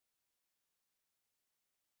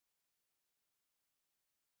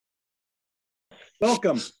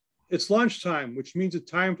Welcome. It's lunchtime, which means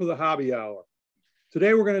it's time for the hobby hour.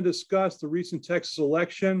 Today, we're going to discuss the recent Texas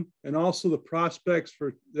election and also the prospects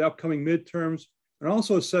for the upcoming midterms, and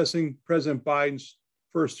also assessing President Biden's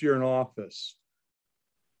first year in office.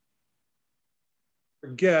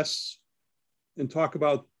 Our guests and talk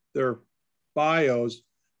about their bios.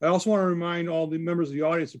 I also want to remind all the members of the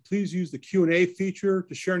audience to please use the Q&A feature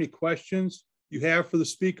to share any questions you have for the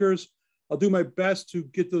speakers. I'll do my best to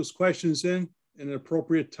get those questions in an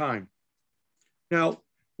appropriate time. Now,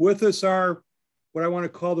 with us are what I want to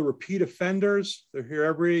call the repeat offenders. They're here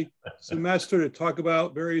every semester to talk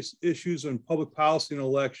about various issues in public policy and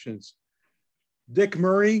elections. Dick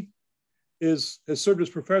Murray has served as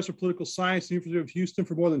professor of political science at the University of Houston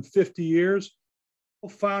for more than 50 years.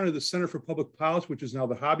 Co-founder of the Center for Public Policy, which is now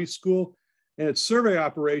the Hobby School, and its survey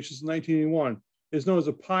operations in 1981, is known as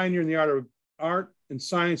a pioneer in the art and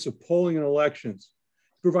science of polling and elections.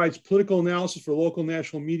 He provides political analysis for local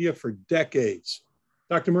national media for decades.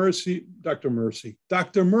 Dr. Murray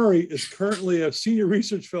is currently a senior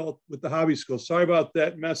research fellow with the Hobby School. Sorry about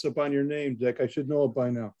that mess up on your name, Dick. I should know it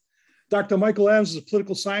by now. Dr. Michael Adams is a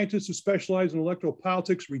political scientist who specializes in electoral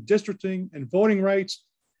politics, redistricting, and voting rights.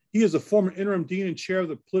 He is a former interim dean and chair of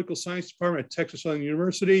the political science department at Texas Southern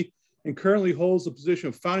University, and currently holds the position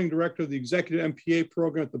of founding director of the executive MPA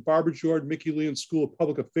program at the Barbara Jordan Mickey Leland School of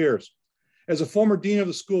Public Affairs. As a former dean of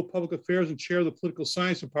the School of Public Affairs and chair of the political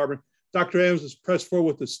science department, Dr. Adams has pressed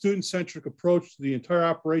forward with a student-centric approach to the entire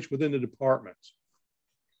operation within the department.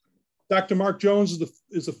 Dr. Mark Jones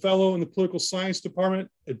is a fellow in the political science department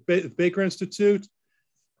at Baker Institute.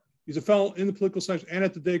 He's a fellow in the political science and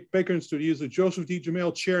at the Baker Institute. He is a Joseph D.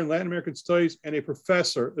 Jamel Chair in Latin American Studies and a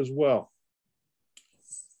professor as well.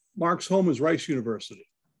 Mark's home is Rice University.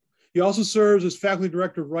 He also serves as faculty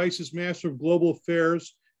director of Rice's Master of Global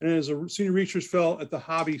Affairs and is a senior research fellow at the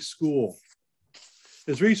Hobby School.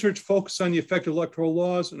 His research focuses on the effect of electoral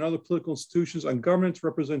laws and other political institutions on governance,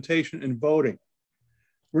 representation, and voting.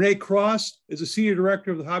 Renée Cross is a senior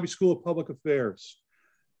director of the Hobby School of Public Affairs.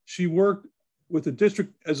 She worked with the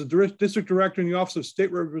district as a district director in the Office of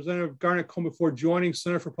State Representative Garnet Cone before joining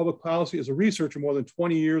Center for Public Policy as a researcher more than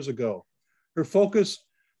 20 years ago. Her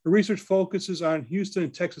research focuses on Houston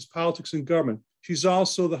and Texas politics and government. She's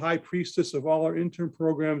also the high priestess of all our intern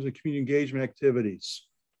programs and community engagement activities.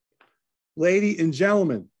 Ladies and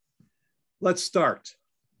gentlemen, let's start.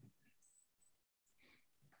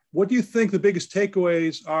 What do you think the biggest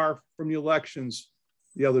takeaways are from the elections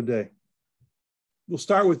the other day? We'll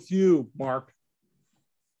start with you, Mark.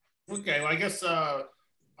 Okay, well, I guess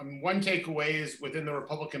one takeaway is within the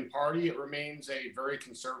Republican Party, it remains a very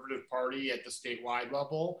conservative party at the statewide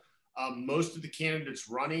level. Most of the candidates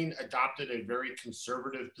running adopted a very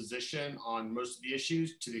conservative position on most of the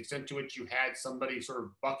issues, to the extent to which you had somebody sort of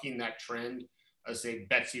bucking that trend, say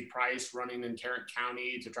Betsy Price running in Tarrant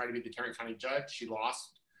County to try to be the Tarrant County judge. She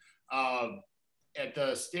lost. At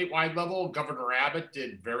the statewide level, Governor Abbott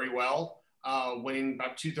did very well, winning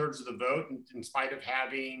about 2/3 of the vote in spite of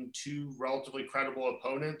having two relatively credible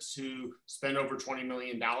opponents who spent over $20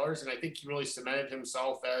 million. And I think he really cemented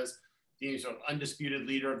himself as the sort of undisputed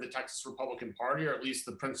leader of the Texas Republican Party, or at least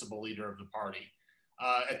the principal leader of the party.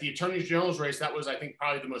 At the Attorney General's race, that was, I think,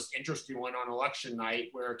 probably the most interesting one on election night,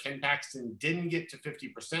 where Ken Paxton didn't get to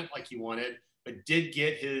 50% like he wanted, but did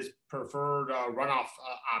get his preferred runoff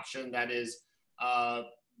option, that is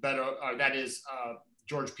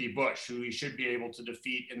George P. Bush, who he should be able to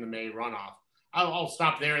defeat in the May runoff. I'll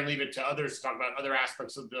stop there and leave it to others to talk about other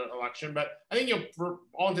aspects of the election. But I think, for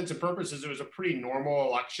all intents and purposes, it was a pretty normal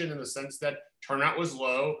election in the sense that turnout was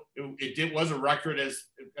low. It was a record as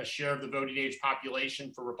a share of the voting age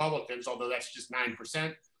population for Republicans, although that's just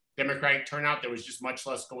 9%. Democratic turnout, there was just much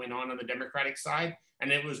less going on the Democratic side. And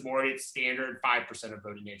it was more its standard 5% of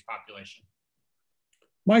voting age population.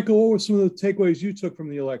 Michael, what were some of the takeaways you took from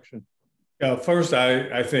the election? First,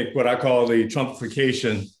 I think what I call the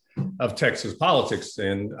Trumpification of Texas politics,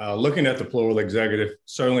 and looking at the plural executive,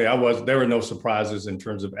 certainly there were no surprises in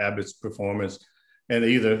terms of Abbott's performance and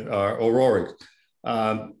either O'Rourke.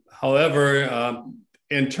 However,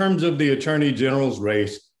 in terms of the Attorney General's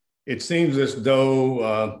race, it seems as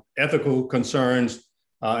though ethical concerns,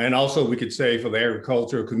 and also we could say for the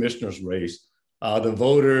Agricultural Commissioner's race, the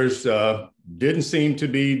voters didn't seem to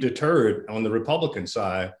be deterred on the Republican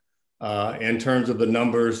side in terms of the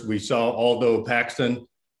numbers we saw, although Paxton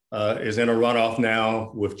is in a runoff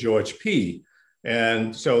now with George P.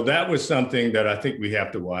 And so that was something that I think we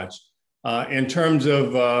have to watch. In terms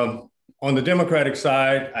of on the Democratic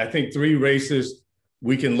side, I think three races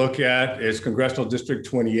we can look at is Congressional District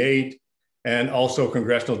 28 and also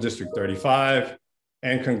Congressional District 35.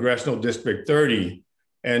 and Congressional District 30,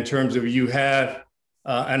 in terms of you have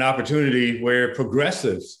an opportunity where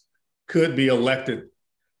progressives could be elected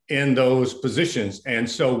in those positions. And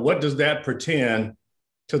so what does that portend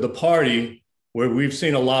to the party where we've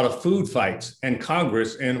seen a lot of food fights in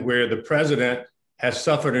Congress and where the president has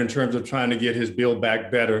suffered in terms of trying to get his Build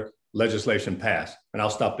Back Better legislation passed? And I'll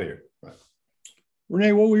stop there.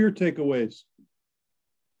 Renee, what were your takeaways?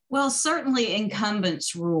 Well, certainly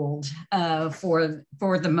incumbents ruled for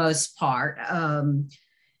the most part.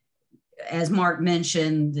 As Mark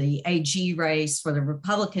mentioned, the AG race for the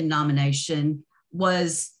Republican nomination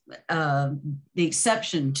was the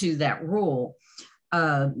exception to that rule.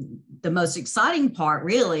 The most exciting part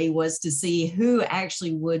really was to see who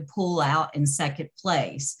actually would pull out in second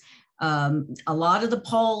place. A lot of the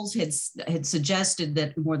polls had suggested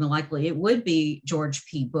that more than likely it would be George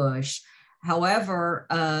P. Bush. However,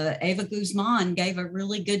 Eva Guzman gave a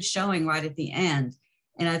really good showing right at the end.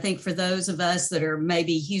 And I think for those of us that are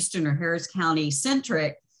maybe Houston or Harris County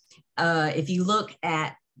centric, if you look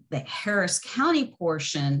at the Harris County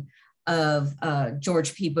portion of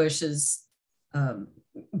George P. Bush's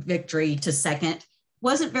victory to second,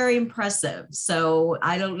 wasn't very impressive. So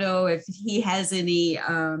I don't know if he has any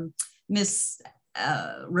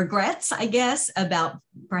regrets, I guess, about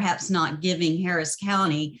perhaps not giving Harris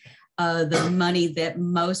County the money that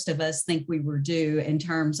most of us think we were due in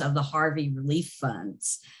terms of the Harvey relief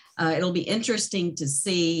funds. It'll be interesting to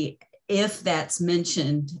see if that's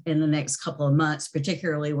mentioned in the next couple of months,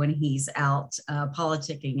 particularly when he's out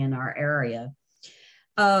politicking in our area.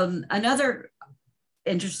 Another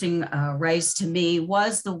interesting race to me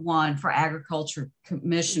was the one for Agriculture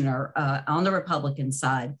Commissioner on the Republican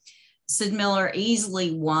side. Sid Miller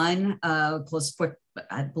easily won, close to,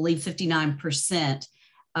 I believe, 59%.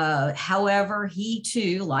 However, he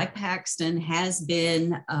too, like Paxton, has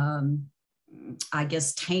been, I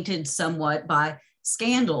guess, tainted somewhat by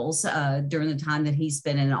scandals during the time that he's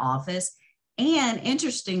been in office. And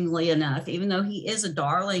interestingly enough, even though he is a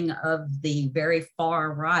darling of the very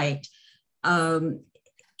far right,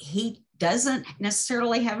 he doesn't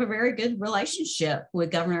necessarily have a very good relationship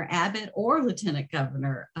with Governor Abbott or Lieutenant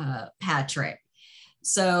Governor Patrick.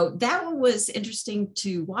 So that one was interesting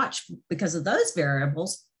to watch because of those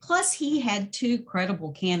variables. Plus, he had two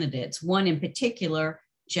credible candidates, one in particular,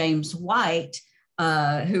 James White,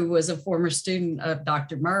 who was a former student of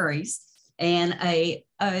Dr. Murray's and a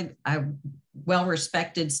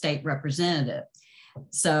well-respected state representative.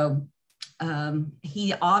 So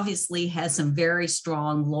he obviously has some very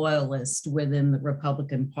strong loyalists within the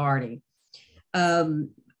Republican Party.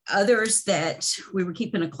 Others that we were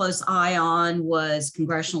keeping a close eye on was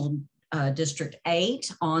Congressional District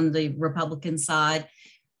 8 on the Republican side,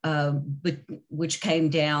 which came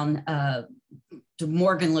down to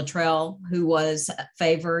Morgan Luttrell, who was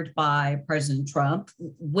favored by President Trump,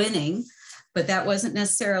 winning, but that wasn't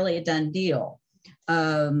necessarily a done deal.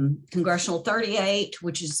 Congressional 38,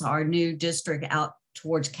 which is our new district out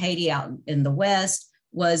towards Katy out in the West,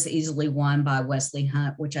 was easily won by Wesley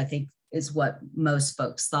Hunt, which I think is what most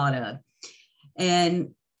folks thought of. And,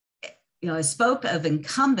 you know, I spoke of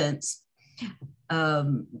incumbents.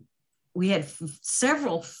 We had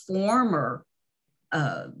several former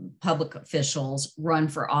public officials run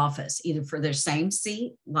for office, either for their same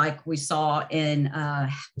seat, like we saw in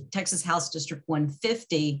Texas House District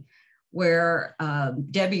 150, where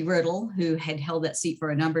Debbie Riddle, who had held that seat for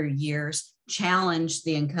a number of years, challenged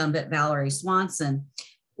the incumbent Valerie Swanson.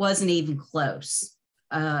 Wasn't even close.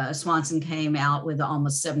 Swanson came out with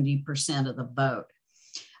almost 70% of the vote.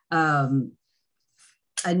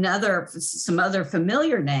 Some other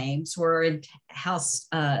familiar names were in House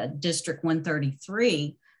District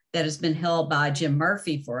 133 that has been held by Jim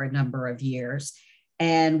Murphy for a number of years.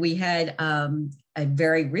 And we had a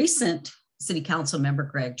very recent City Council member,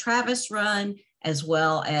 Greg Travis, run, as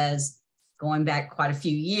well as going back quite a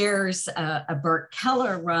few years, a Burt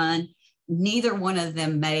Keller run. Neither one of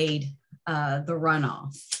them made the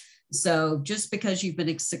runoff. So just because you've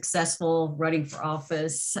been successful running for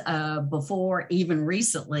office before, even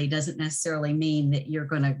recently, doesn't necessarily mean that you're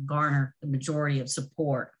going to garner the majority of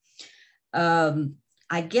support.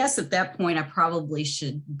 I guess at that point, I probably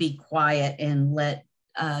should be quiet and let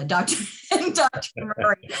Dr.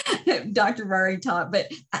 Murray talk.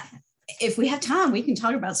 But if we have time, we can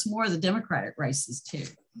talk about some more of the Democratic races too.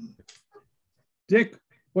 Dick,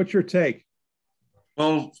 what's your take?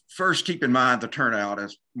 Well, first, keep in mind the turnout.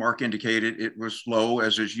 As Mark indicated, it was low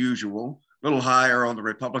as is usual, a little higher on the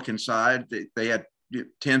Republican side. They had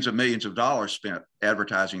tens of millions of dollars spent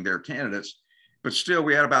advertising their candidates, but still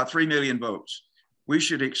we had about 3 million votes. We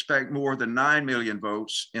should expect more than 9 million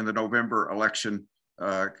votes in the November election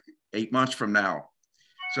 8 months from now.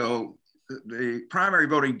 So the primary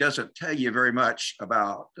voting doesn't tell you very much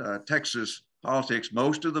about Texas politics.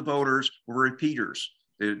 Most of the voters were repeaters.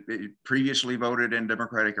 They previously voted in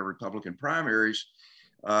Democratic or Republican primaries,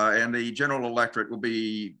 and the general electorate will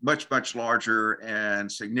be much, much larger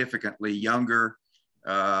and significantly younger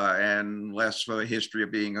and less of a history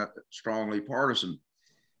of being strongly partisan.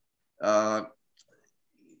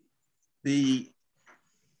 The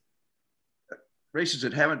races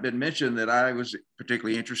that haven't been mentioned that I was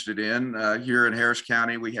particularly interested in, here in Harris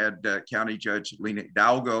County, we had County Judge Renée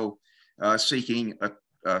seeking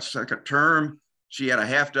a second term. She had a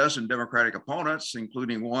half dozen Democratic opponents,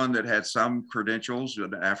 including one that had some credentials,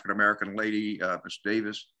 an African-American lady, Ms.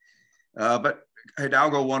 Davis. But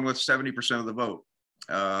Hidalgo won with 70% of the vote.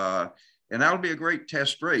 And that'll be a great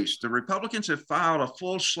test race. The Republicans have filed a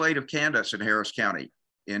full slate of candidates in Harris County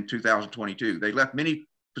in 2022. They left many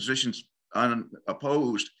positions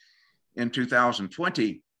unopposed in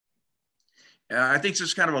 2020. I think this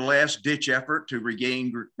is kind of a last ditch effort to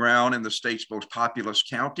regain ground in the state's most populous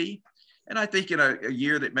county. And I think in a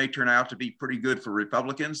year that may turn out to be pretty good for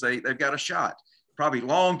Republicans, they've got a shot. Probably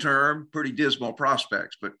long-term, pretty dismal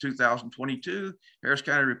prospects, but 2022, Harris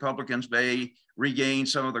County Republicans may regain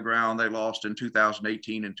some of the ground they lost in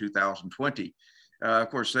 2018 and 2020. Of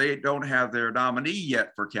course, they don't have their nominee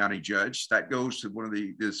yet for county judge. That goes to one of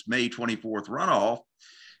this May 24th runoff.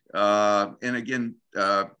 And again,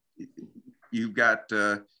 you've got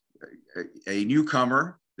a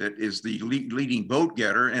newcomer that is the leading vote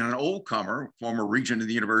getter and an old comer, former regent of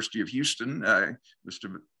the University of Houston,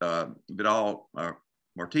 Mr. Vidal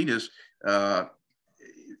Martinez.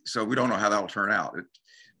 So we don't know how that will turn out.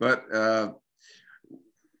 But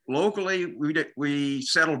locally, we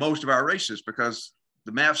settled most of our races because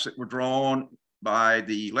the maps that were drawn by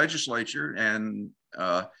the legislature and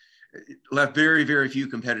left very, very few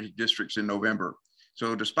competitive districts in November.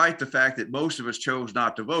 So despite the fact that most of us chose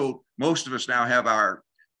not to vote, most of us now have our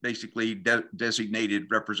basically designated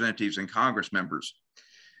representatives and Congress members.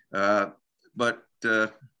 But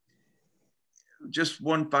just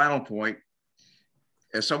one final point.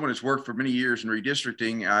 As someone who's worked for many years in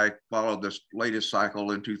redistricting, I followed this latest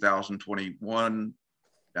cycle in 2021,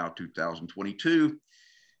 now 2022,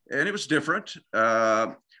 and it was different.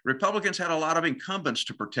 Republicans had a lot of incumbents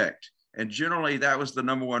to protect, and generally that was the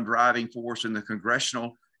 #1 driving force in the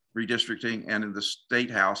congressional redistricting and in the state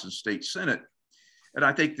house and state senate. And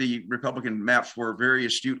I think the Republican maps were very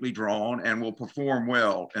astutely drawn and will perform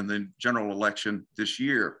well in the general election this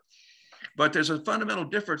year. But there's a fundamental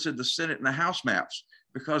difference in the Senate and the House maps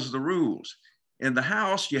because of the rules. In the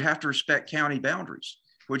House, you have to respect county boundaries,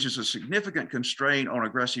 which is a significant constraint on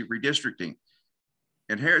aggressive redistricting.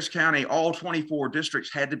 In Harris County, all 24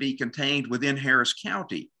 districts had to be contained within Harris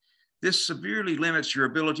County. This severely limits your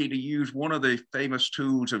ability to use one of the famous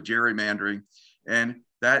tools of gerrymandering, and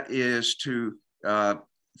that is to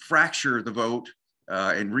fracture the vote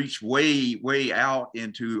and reach way out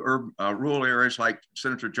into rural areas like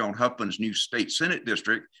Senator Joan Huffman's new state Senate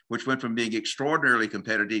district, which went from being extraordinarily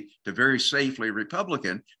competitive to very safely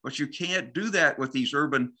Republican. But you can't do that with these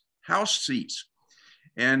urban House seats.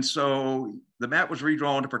 And so the map was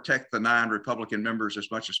redrawn to protect the 9 Republican members as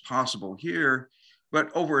much as possible here, but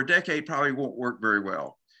over a decade probably won't work very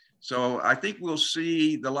well. So I think we'll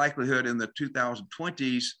see the likelihood in the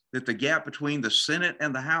 2020s that the gap between the Senate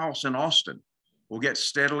and the House in Austin will get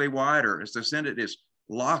steadily wider as the Senate is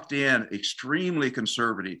locked in extremely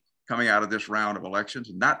conservative coming out of this round of elections.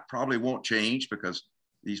 And that probably won't change because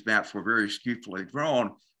these maps were very skillfully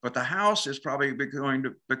drawn. But the House is probably going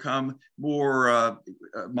to become more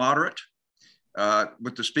moderate,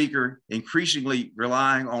 with the Speaker increasingly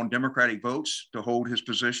relying on Democratic votes to hold his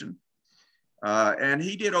position. And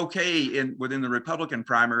he did okay within the Republican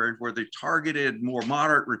primary, where the targeted, more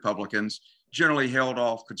moderate Republicans generally held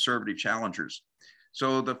off conservative challengers.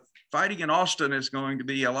 So the fighting in Austin is going to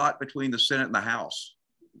be a lot between the Senate and the House,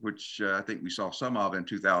 which I think we saw some of in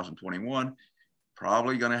 2021.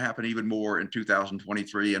 Probably going to happen even more in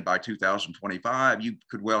 2023. And by 2025, you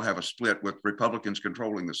could well have a split with Republicans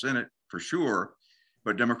controlling the Senate for sure,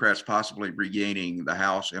 but Democrats possibly regaining the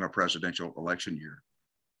House in a presidential election year.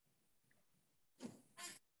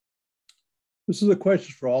 This is a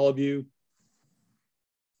question for all of you.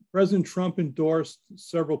 President Trump endorsed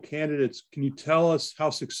several candidates. Can you tell us how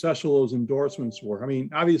successful those endorsements were? I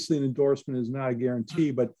mean, obviously an endorsement is not a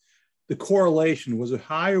guarantee, but the correlation, was it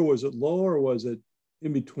high or was it low or was it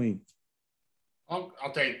in between? I'll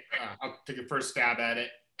take a first stab at it.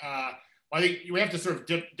 Well, I think we have to sort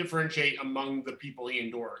of differentiate among the people he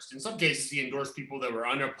endorsed. In some cases, he endorsed people that were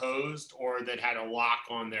unopposed or that had a lock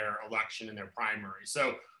on their election in their primary.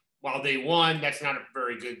 So while they won, that's not a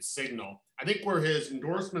very good signal. I think where his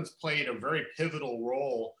endorsements played a very pivotal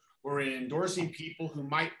role were in endorsing people who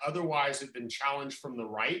might otherwise have been challenged from the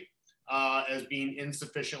right as being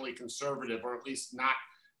insufficiently conservative, or at least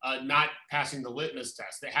not passing the litmus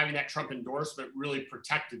test. That having that Trump endorsement really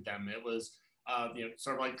protected them. It was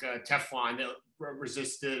sort of like Teflon that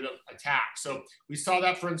resisted attack. So we saw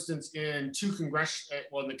that, for instance, in in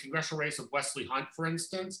the congressional race of Wesley Hunt, for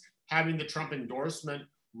instance, having the Trump endorsement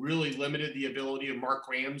really limited the ability of Mark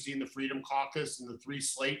Ramsey in the Freedom Caucus and the 3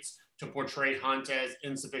 slates to portray Hunt as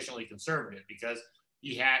insufficiently conservative because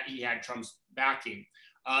he had Trump's backing.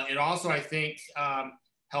 It also, I think,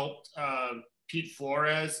 helped Pete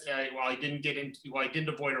Flores, while he didn't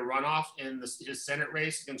avoid a runoff in his Senate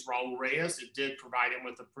race against Raul Reyes, it did provide him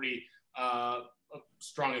with a pretty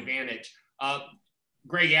strong advantage.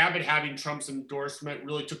 Greg Abbott having Trump's endorsement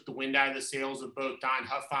really took the wind out of the sails of both Don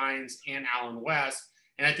Huffines and Allen West.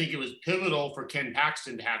 And I think it was pivotal for Ken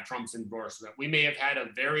Paxton to have Trump's endorsement. We may have had a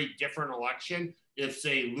very different election if,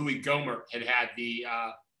 say, Louis Gohmert had the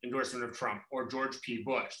endorsement of Trump, or George P.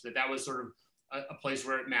 Bush, that was sort of a place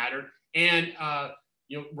where it mattered. And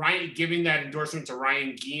Ryan giving that endorsement to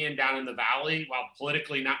Ryan Guillen down in the Valley, while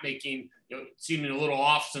politically not making, seeming a little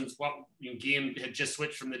off since Guillen had just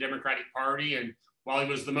switched from the Democratic Party, and while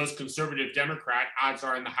he was the most conservative Democrat, odds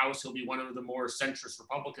are in the House he'll be one of the more centrist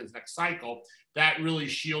Republicans next cycle. That really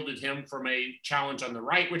shielded him from a challenge on the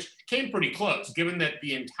right, which came pretty close, given that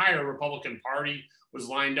the entire Republican Party was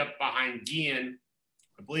lined up behind Guillen.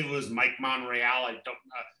 I believe it was Mike Monreal.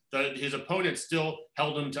 His opponents still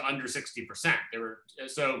held him to under 60%.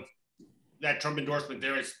 So that Trump endorsement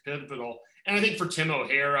there is pivotal. And I think for Tim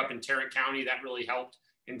O'Hare up in Tarrant County, that really helped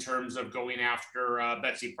in terms of going after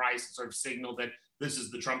Betsy Price, and sort of signaled that this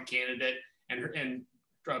is the Trump candidate, and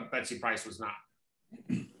Betsy Price was not.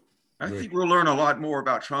 I think we'll learn a lot more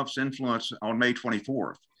about Trump's influence on May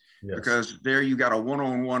 24th, yes, because there you got a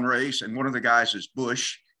one-on-one race, and one of the guys is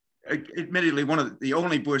Bush. Admittedly, one of the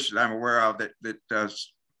only Bush that I'm aware of that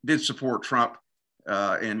did support Trump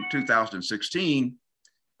in 2016,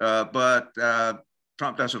 but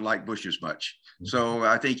Trump doesn't like Bush as much. Mm-hmm. So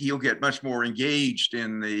I think he'll get much more engaged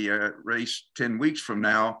in the race 10 weeks from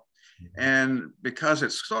now. And because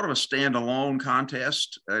it's sort of a standalone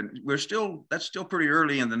contest, that's still pretty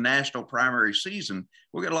early in the national primary season.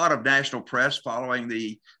 We'll get a lot of national press following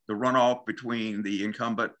the runoff between the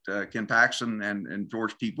incumbent Ken Paxton and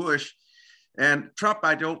George P. Bush. And Trump,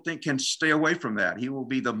 I don't think, can stay away from that. He will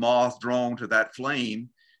be the moth drawn to that flame.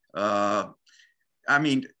 I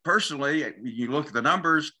mean, personally, you look at the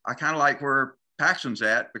numbers, I kind of like where Paxton's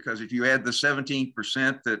at, because if you add the 17%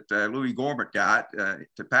 that Louis Gohmert got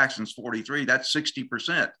to Paxton's 43%, that's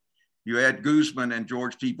 60%. You add Guzman and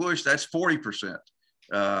George P. Bush, that's 40%.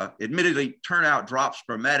 Admittedly, turnout drops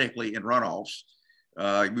dramatically in runoffs.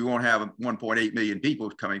 We won't have 1.8 million people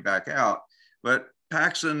coming back out. But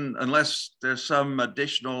Paxton, unless there's some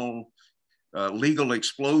additional legal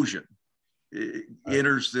explosion,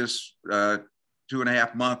 enters this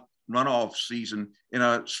 2.5 month runoff season in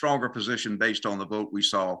a stronger position based on the vote we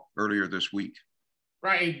saw earlier this week.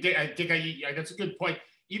 Right. I think that's a good point.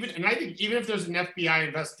 I think even if there's an FBI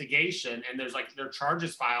investigation and there are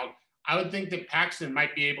charges filed, I would think that Paxton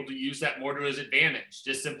might be able to use that more to his advantage.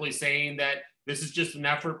 Just simply saying that this is just an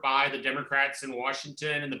effort by the Democrats in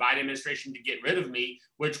Washington and the Biden administration to get rid of me,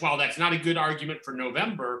 which, while that's not a good argument for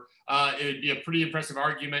November, it would be a pretty impressive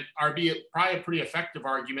argument, probably a pretty effective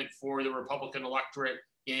argument for the Republican electorate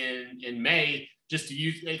in May, just to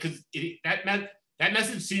use, because that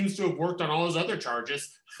message seems to have worked on all his other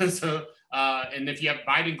charges. So, and if you have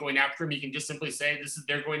Biden going after him, you can just simply say,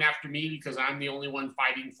 they're going after me because I'm the only one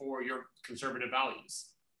fighting for your conservative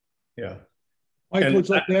values. Yeah. Mike, would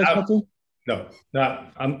you like to add something? No,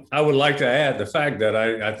 I would like to add the fact that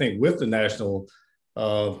I think with the national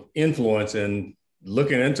influence and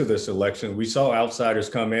looking into this election, we saw outsiders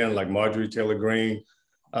come in like Marjorie Taylor Greene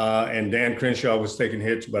and Dan Crenshaw was taking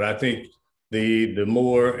hits, but I think the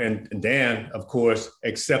more, and Dan, of course,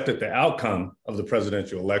 accepted the outcome of the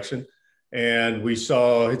presidential election. And we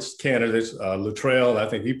saw his candidates, Luttrell, I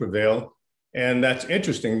think he prevailed. And that's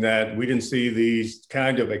interesting that we didn't see these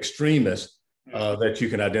kind of extremists that you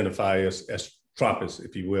can identify as Trumpists,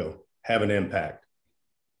 if you will, have an impact.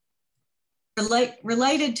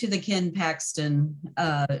 Related to the Ken Paxton,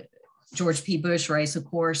 George P. Bush race, of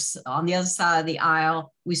course, on the other side of the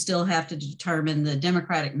aisle, we still have to determine the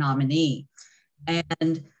Democratic nominee.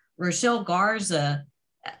 And Rochelle Garza,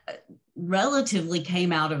 relatively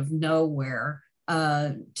came out of nowhere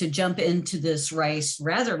to jump into this race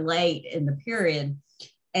rather late in the period.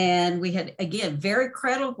 And we had, again, very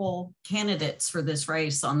credible candidates for this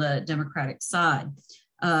race on the Democratic side.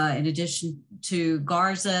 In addition to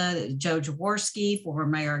Garza, Joe Jaworski, former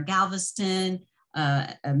mayor of Galveston,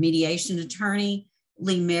 a mediation attorney,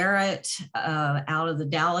 Lee Merritt out of the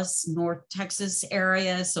Dallas, North Texas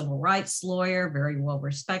area, civil rights lawyer, very well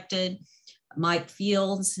respected. Mike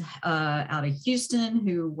Fields out of Houston,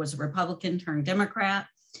 who was a Republican turned Democrat.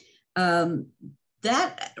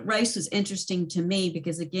 That race was interesting to me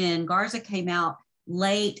because, again, Garza came out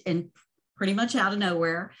late and pretty much out of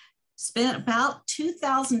nowhere, spent about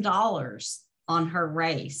 $2,000 on her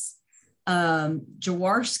race.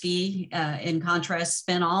 Jaworski, in contrast,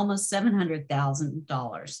 spent almost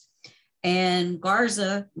 $700,000. And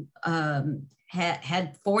Garza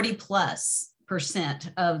had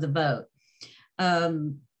 40+% of the vote.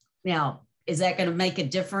 Now, is that going to make a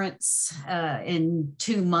difference in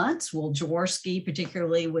 2 months? Will Jaworski,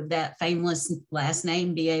 particularly with that famous last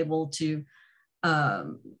name, be able to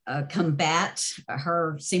combat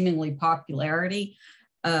her seemingly popularity?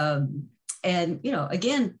 And, you know,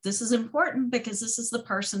 again, this is important because this is the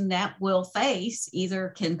person that will face either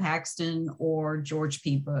Ken Paxton or George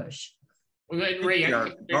P. Bush. Well,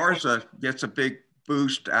 Garza gets a big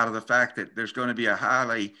boost out of the fact that there's going to be a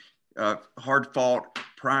highly hard-fought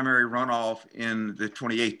primary runoff in the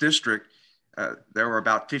 28th district. There were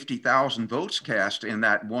about 50,000 votes cast in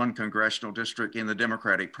that one congressional district in the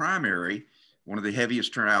Democratic primary, one of the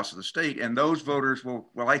heaviest turnouts of the state. And those voters will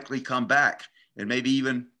likely come back, and maybe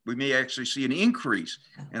even we may actually see an increase.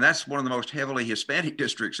 And that's one of the most heavily Hispanic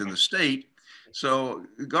districts in the state. So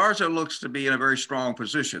Garza looks to be in a very strong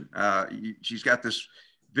position. She's got this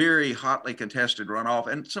very hotly contested runoff,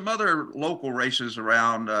 and some other local races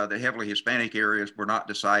around the heavily Hispanic areas were not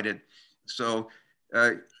decided. So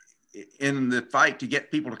in the fight to get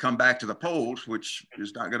people to come back to the polls, which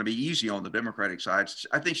is not going to be easy on the Democratic side,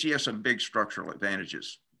 I think she has some big structural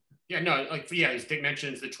advantages. Yeah, no, as Dick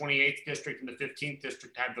mentions, the 28th district and the 15th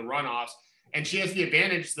district have the runoffs. And she has the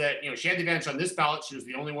advantage that, she had the advantage on this ballot. She was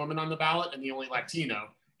the only woman on the ballot and the only Latino.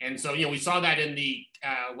 And so, we saw that in the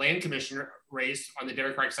land commissioner race on the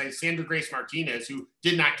Democratic side. Sandra Grace Martinez, who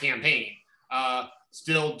did not campaign,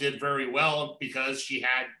 still did very well because she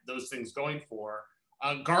had those things going for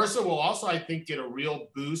her. Garza will also, I think, get a real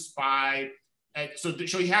boost by, so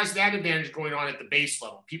he has that advantage going on at the base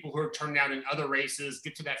level. People who are turned down in other races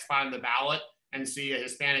get to that spot on the ballot and see a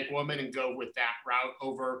Hispanic woman and go with that route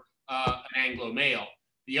over an Anglo male.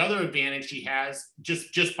 The other advantage she has,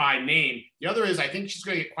 just by name, the other is I think she's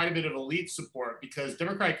going to get quite a bit of elite support because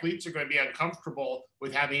Democratic elites are going to be uncomfortable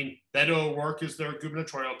with having Beto O'Rourke as their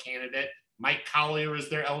gubernatorial candidate, Mike Collier as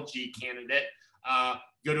their LG candidate,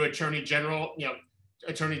 go to Attorney General,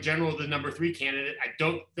 Attorney General, the number 3 candidate. I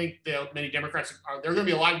don't think many Democrats are, there are going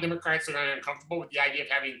to be a lot of Democrats that are uncomfortable with the idea of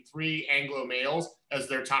having 3 Anglo males as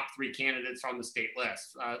their top 3 candidates on the state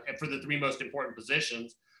list for the 3 most important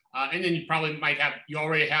positions. And then you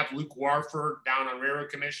already have Luke Warford down on Railroad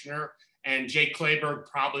Commissioner, and Jay Clayburgh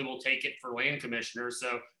probably will take it for Land Commissioner. So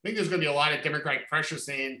I think there's going to be a lot of Democratic pressure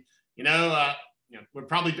saying, we're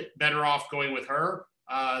probably better off going with her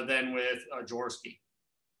than with Jaworski.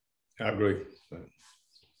 I agree.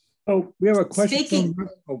 Oh, we have a question.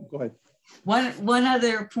 Go ahead. One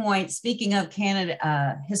other point, speaking of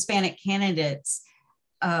Hispanic candidates,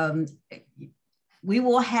 we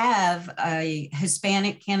will have a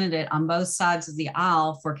Hispanic candidate on both sides of the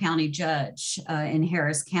aisle for county judge in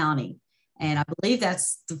Harris County. And I believe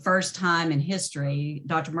that's the first time in history.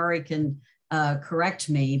 Dr. Murray can correct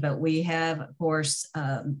me, but we have, of course,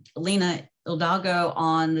 Lena Hidalgo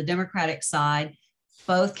on the Democratic side,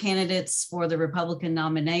 both candidates for the Republican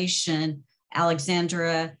nomination,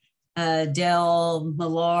 Alexandra Del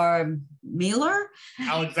Moral Miller.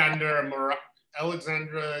 Alexandra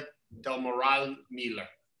Del Moral Miller.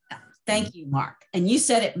 Thank you, Mark. And you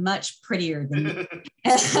said it much prettier than me.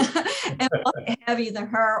 And we'll have either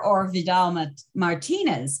her or Vidal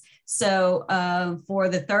Martinez. So for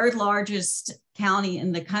the 3rd largest county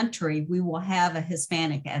in the country, we will have a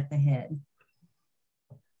Hispanic at the head.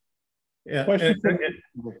 Yeah.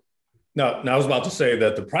 No, I was about to say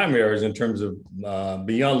that the primaries, in terms of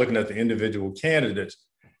beyond looking at the individual candidates,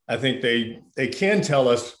 I think they can tell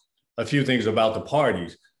us a few things about the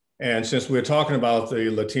parties. And since we're talking about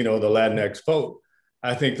the Latino, the Latinx vote,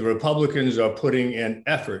 I think the Republicans are putting in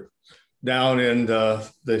effort down in the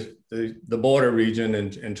border region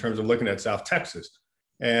in terms of looking at South Texas.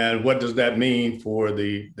 And what does that mean for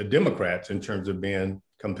the Democrats in terms of being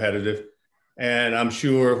competitive? And I'm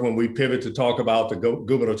sure when we pivot to talk about the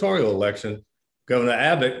gubernatorial election, Governor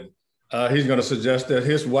Abbott, he's going to suggest that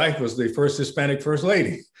his wife was the first Hispanic first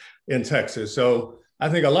lady in Texas. So I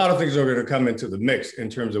think a lot of things are going to come into the mix in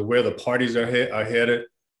terms of where the parties are headed.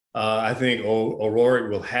 I think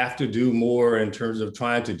O'Rourke will have to do more in terms of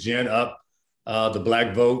trying to gin up the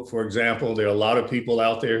Black vote, for example. There are a lot of people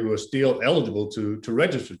out there who are still eligible to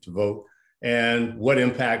register to vote. And what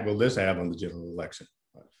impact will this have on the general election?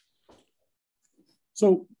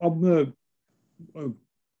 So I'm going to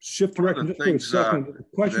shift direction just for a second.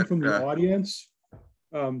 A question from the audience.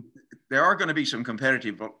 There are going to be some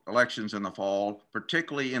competitive elections in the fall,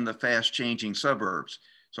 particularly in the fast changing suburbs.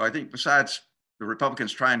 So I think besides the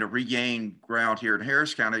Republicans trying to regain ground here in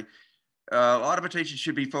Harris County, a lot of attention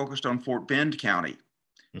should be focused on Fort Bend County.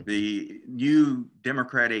 The new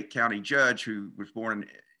Democratic county judge who was born in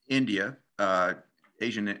India,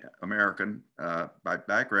 Asian American by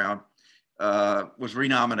background, was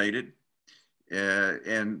renominated.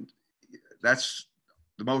 And that's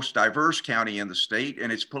the most diverse county in the state,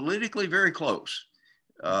 and it's politically very close.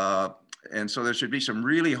 And so there should be some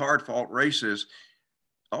really hard fought races.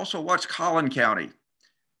 Also, watch Collin County.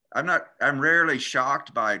 I'm rarely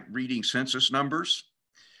shocked by reading census numbers,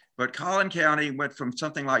 but Collin County went from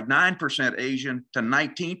something like 9% Asian to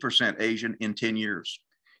 19% Asian in 10 years.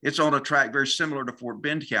 It's on a track very similar to Fort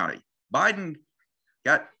Bend County. Biden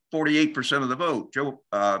got 48% of the vote.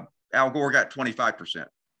 Al Gore got 25%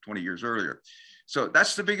 20 years earlier. So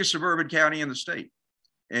that's the biggest suburban county in the state.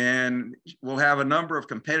 And we'll have a number of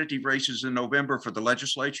competitive races in November for the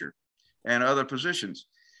legislature and other positions.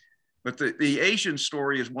 But the Asian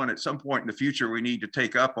story is one at some point in the future we need to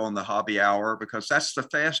take up on the hobby hour, because that's the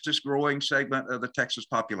fastest growing segment of the Texas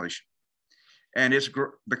population. And it's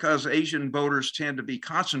because Asian voters tend to be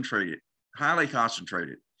concentrated, highly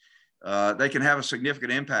concentrated. They can have a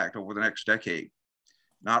significant impact over the next decade,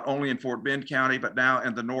 not only in Fort Bend County, but now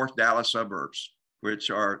in the North Dallas suburbs, which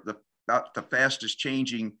are about the fastest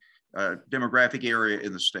changing demographic area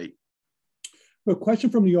in the state. A question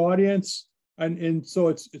from the audience, and so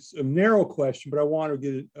it's a narrow question, but I want to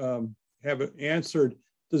get it, have it answered.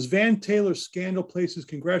 Does Van Taylor's scandal place his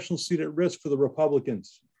congressional seat at risk for the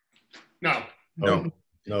Republicans? No. No.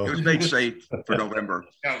 No. It was made safe for November.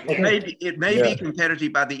 It may be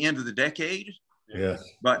competitive by the end of the decade,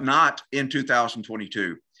 but not in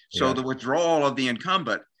 2022. So the withdrawal of the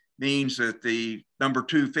incumbent means that the number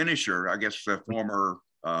 2 finisher, I guess the former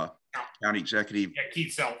county executive,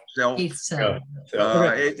 Keith Self,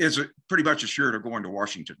 is pretty much assured of going to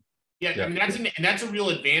Washington. I mean, that's a real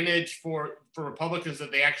advantage for Republicans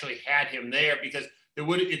that they actually had him there, because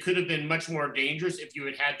it could have been much more dangerous if you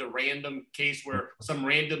had the random case where some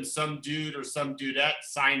dude or some dudette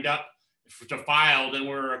signed up to file and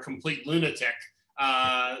were a complete lunatic,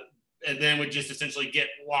 and then would just essentially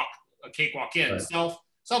a cakewalk in. Right.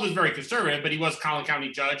 Self is very conservative, but he was Collin County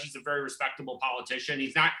judge. He's a very respectable politician.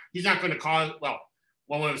 He's not going to cause,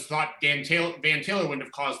 one would have thought Van Taylor wouldn't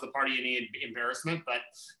have caused the party any embarrassment, but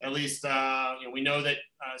at least we know that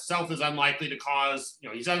Self is unlikely to cause,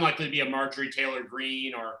 he's unlikely to be a Marjorie Taylor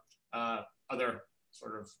Greene or other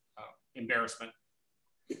sort of embarrassment.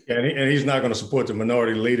 Yeah, and he's not going to support the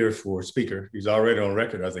minority leader for speaker. He's already on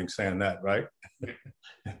record, I think, saying that, right?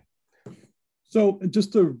 So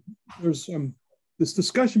there's this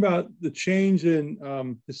discussion about the change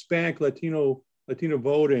in Hispanic Latino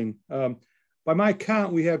voting. By my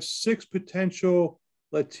count, we have 6 potential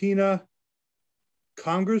Latina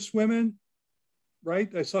congresswomen,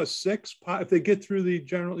 right? I saw 6. If they get through the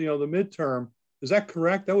general, the midterm, is that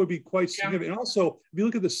correct? That would be quite significant. And also, if you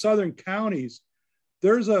look at the southern counties,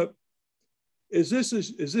 is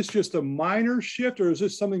this just a minor shift, or is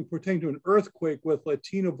this something pertaining to an earthquake with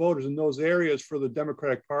Latino voters in those areas for the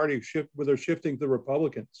Democratic Party where they're shifting to the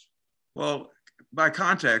Republicans? Well, by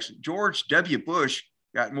context, George W. Bush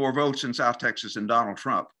got more votes in South Texas than Donald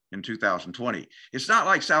Trump in 2020. It's not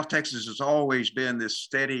like South Texas has always been this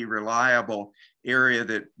steady, reliable area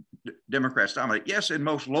that Democrats dominate. Yes, in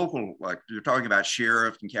most local, like you're talking about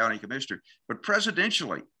sheriff and county commissioner, but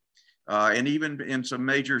presidentially, and even in some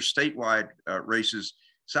major statewide races,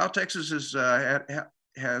 South Texas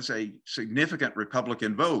has a significant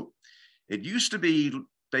Republican vote. It used to be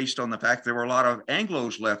based on the fact there were a lot of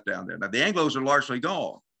Anglos left down there. Now the Anglos are largely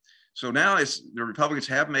gone. So now the Republicans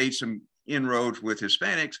have made some inroads with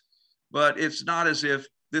Hispanics, but it's not as if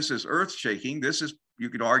this is earth-shaking. This is, you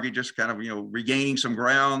could argue, just kind of regaining some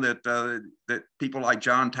ground that people like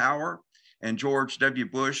John Tower and George W.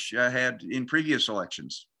 Bush had in previous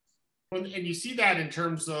elections. And you see that in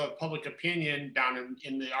terms of public opinion down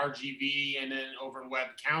in the RGV and then over in Webb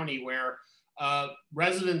County, where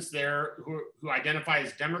residents there who identify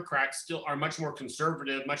as Democrats still are much more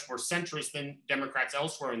conservative, much more centrist than Democrats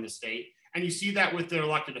elsewhere in the state. And you see that with their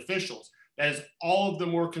elected officials. That is, all of the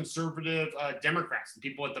more conservative Democrats, the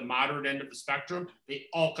people at the moderate end of the spectrum, they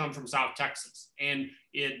all come from South Texas. And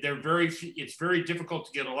it's very difficult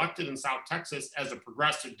to get elected in South Texas as a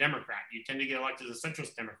progressive Democrat. You tend to get elected as a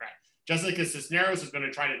centrist Democrat. Jessica Cisneros is going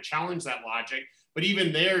to try to challenge that logic, but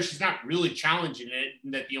even there, she's not really challenging it.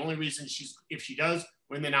 And that the only reason if she does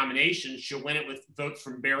win the nomination, she'll win it with votes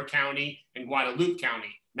from Bexar County and Guadalupe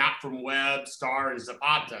County, not from Webb, Starr, and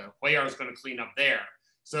Zapata. Cuellar is going to clean up there.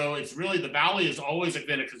 So it's really, the Valley has always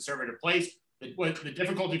been a conservative place. The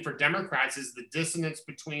difficulty for Democrats is the dissonance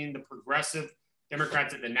between the progressive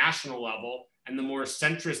Democrats at the national level and the more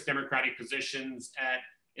centrist Democratic positions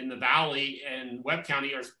in the Valley and Webb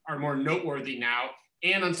County are more noteworthy now,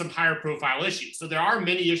 and on some higher profile issues. So there are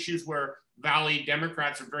many issues where Valley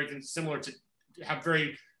Democrats are very similar to have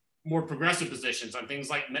very more progressive positions on things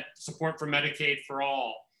like support for Medicaid for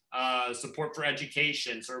all, support for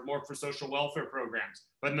education, or more for social welfare programs.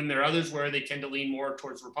 But then there are others where they tend to lean more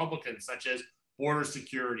towards Republicans, such as border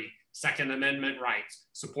security, Second Amendment rights,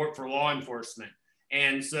 support for law enforcement.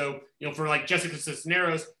 And so, for like Jessica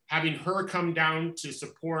Cisneros, having her come down to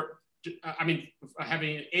support, having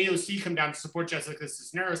AOC come down to support Jessica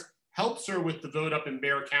Cisneros helps her with the vote up in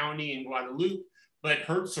Bexar County and Guadalupe, but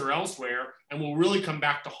hurts her elsewhere and will really come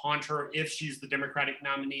back to haunt her if she's the Democratic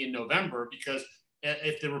nominee in November, because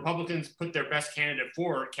if the Republicans put their best candidate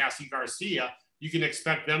forward, Cassie Garcia, you can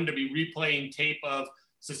expect them to be replaying tape of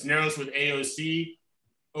Cisneros with AOC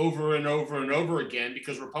over and over and over again,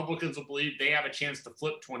 because Republicans will believe they have a chance to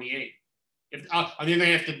flip 28. If on the other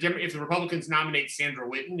hand, if the Republicans nominate Sandra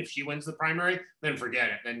Whitten, if she wins the primary, then forget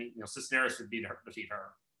it. Then Cisneros would defeat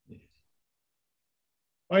her.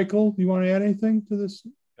 Michael, do you want to add anything to this?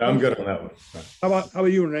 I'm good on that one. How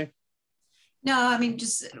about you, Renee? No,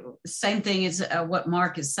 just same thing as what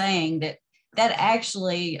Mark is saying, that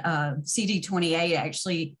actually CD28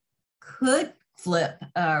 actually could flip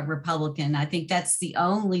Republican. I think that's the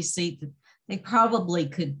only seat that they probably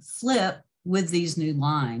could flip with these new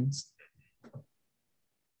lines.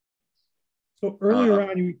 So earlier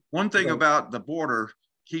on, one thing about the border,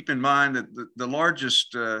 keep in mind that the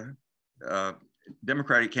largest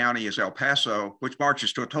Democratic county is El Paso, which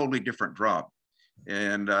marches to a totally different drum.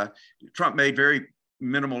 And Trump made very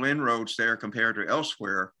minimal inroads there compared to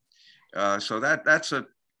elsewhere. So that's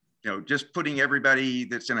just putting everybody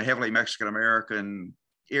that's in a heavily Mexican-American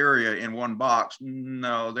area in one box.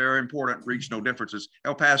 No, there are important regional differences.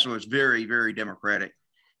 El Paso is very, very Democratic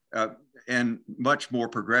and much more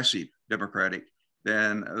progressive Democratic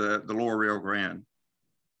than the lower Rio Grande.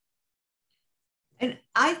 And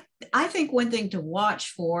I think one thing to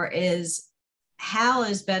watch for is, how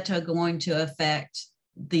is Beto going to affect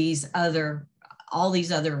all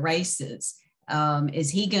these other races? Is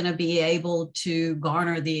he going to be able to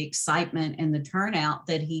garner the excitement and the turnout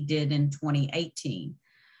that he did in 2018?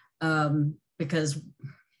 Because,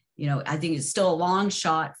 I think it's still a long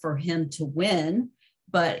shot for him to win,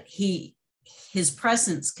 but his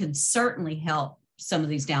presence could certainly help some of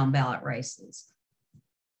these down ballot races.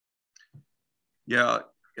 Yeah,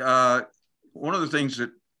 one of the things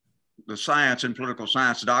that the science and political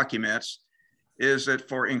science documents is that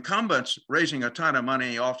for incumbents, raising a ton of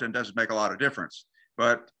money often doesn't make a lot of difference.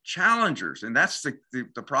 But challengers, and that's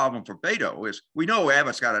the problem for Beto, is we know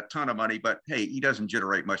Abbott's got a ton of money, but hey, he doesn't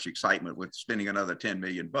generate much excitement with spending another 10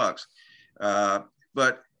 million bucks.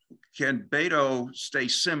 But can Beto stay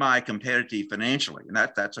semi-competitive financially? And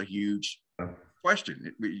that's a huge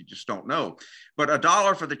question. We just don't know. But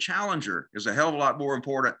 $1 for the challenger is a hell of a lot more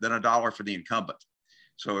important than $1 for the incumbent.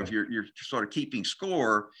 So if you're sort of keeping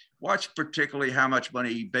score, watch particularly how much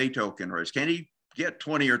money Beto can raise. Can he get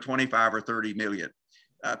 20 or 25 or 30 million?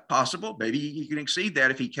 Possible. Maybe he can exceed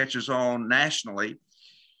that if he catches on nationally.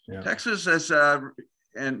 Yeah. Texas has,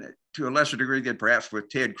 and to a lesser degree than perhaps with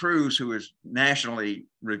Ted Cruz, who is nationally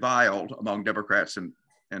reviled among Democrats and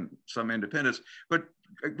some independents, but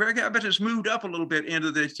Greg Abbott has moved up a little bit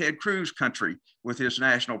into the Ted Cruz country with his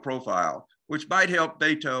national profile, which might help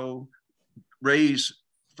Beto raise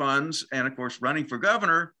funds. And of course, running for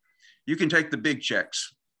governor, you can take the big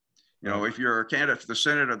checks. If you're a candidate for the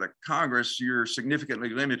Senate or the Congress, you're significantly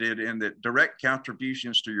limited in the direct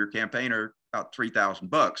contributions to your campaign are about $3,000.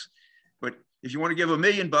 But if you want to give $1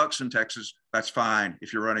 million in Texas, that's fine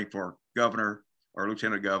if you're running for governor or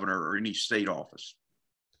lieutenant governor or any state office.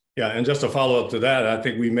 Yeah, and just to follow up to that, I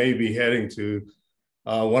think we may be heading to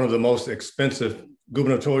one of the most expensive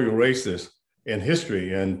gubernatorial races in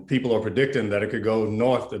history, and people are predicting that it could go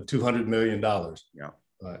north of $200 million. Yeah.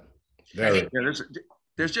 Very. Yeah,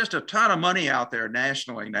 there's just a ton of money out there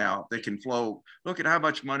nationally now that can flow. Look at how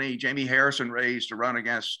much money Jamie Harrison raised to run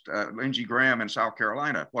against Lindsey Graham in South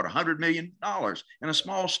Carolina. What, $100 million in a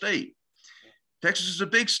small state? Texas is a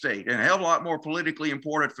big state and a hell of a lot more politically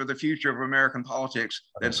important for the future of American politics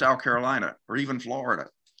than South Carolina or even Florida.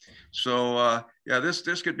 So yeah,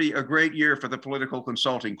 this could be a great year for the political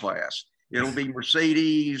consulting class. It'll be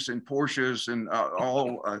Mercedes and Porsches and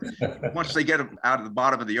all. Once they get out of the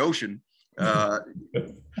bottom of the ocean,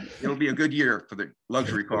 it'll be a good year for the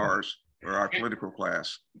luxury cars for our political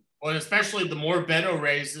class. Well, and especially the more Beto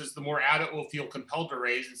raises, the more Abbott will feel compelled to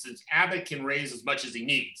raise. And since Abbott can raise as much as he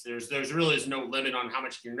needs, there's really is no limit on how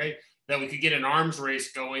much he can raise, that we could get an arms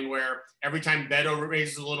race going where every time Beto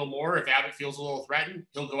raises a little more, if Abbott feels a little threatened,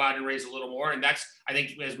 he'll go out and raise a little more. And that's, I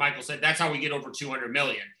think, as Michael said, that's how we get over 200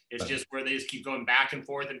 million. It's just where they just keep going back and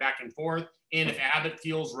forth and back and forth. And if Abbott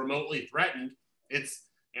feels remotely threatened, it's,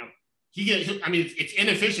 you know, it's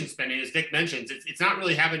inefficient spending, as Dick mentions. It's not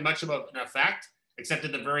really having much of an effect, except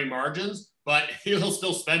at the very margins, but he'll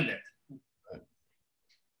still spend it.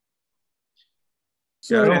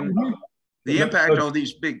 So the impact on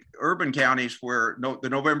these big urban counties where the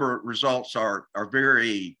November results are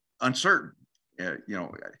very uncertain. You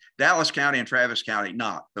know, Dallas County and Travis County,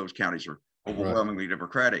 those counties are overwhelmingly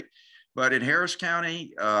Democratic. But in Harris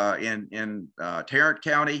County, in Tarrant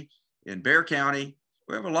County, in Bexar County,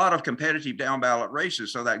 we have a lot of competitive down ballot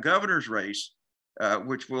races. So that governor's race,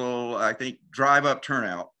 which will, I think, drive up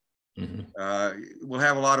turnout, will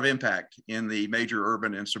have a lot of impact in the major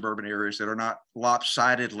urban and suburban areas that are not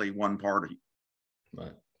lopsidedly one party.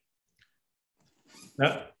 Right.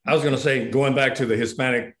 Now, I was going to say, going back to the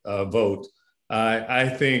Hispanic vote, I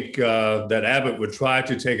think that Abbott would try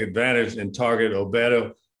to take advantage and target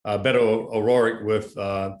Beto O'Rourke with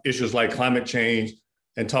issues like climate change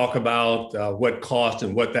and talk about what cost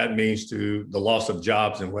and what that means to the loss of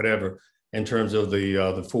jobs and whatever in terms of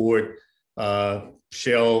the Ford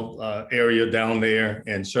Shell area down there.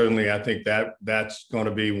 And certainly I think that's going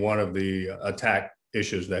to be one of the attack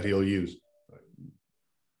issues that he'll use.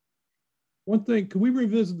 One thing, can we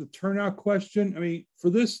revisit the turnout question? I mean, for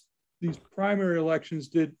these primary elections,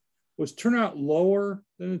 was turnout lower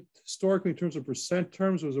than historically in terms of percent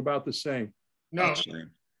terms, or was it about the same? No,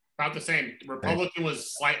 about the same. Republican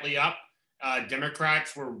was slightly up.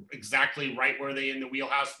 Democrats were exactly right where they in the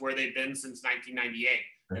wheelhouse where they've been since 1998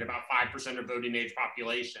 at about 5% of voting age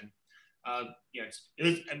population. Yes,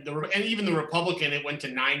 and even the Republican, it went to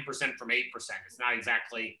 9% from 8%. It's not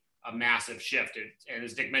exactly a massive shift. And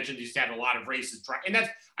as Dick mentioned, he's had a lot of races. And that's,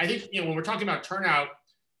 I think, when we're talking about turnout,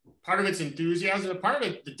 part of it's enthusiasm, part of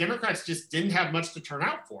it, the Democrats just didn't have much to turn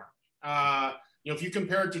out for. If you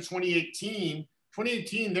compare it to 2018,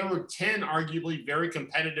 there were 10 arguably very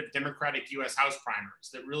competitive Democratic U.S. House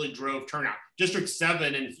primaries that really drove turnout. District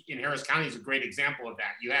 7 in Harris County is a great example of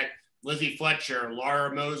that. You had Lizzie Fletcher,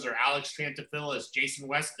 Laura Moser, Alex Trantophilus, Jason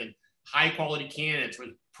Weston, high-quality candidates with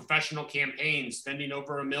professional campaigns, spending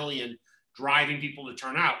over $1 million, driving people to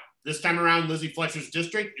turn out. This time around, Lizzie Fletcher's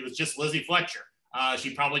district, it was just Lizzie Fletcher.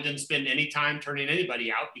 She probably didn't spend any time turning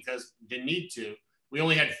anybody out because didn't need to. We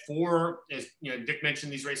only had 4, as Dick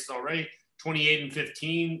mentioned these races already. 28 and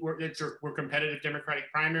 15 were competitive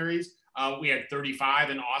Democratic primaries. We had 35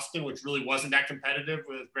 in Austin, which really wasn't that competitive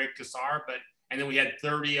with Greg Kassar, and then we had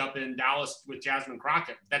 30 up in Dallas with Jasmine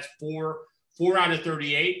Crockett. That's 4 out of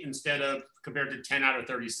 38 instead of compared to 10 out of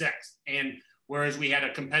 36. And whereas we had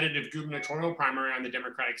a competitive gubernatorial primary on the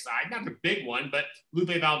Democratic side, not a big one, but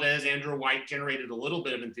Lupe Valdez, Andrew White generated a little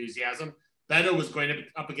bit of enthusiasm. Beto was going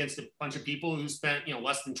up against a bunch of people who spent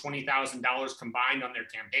less than $20,000 combined on their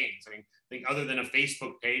campaigns. I think other than a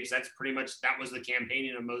Facebook page, that was the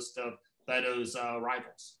campaigning of most of Beto's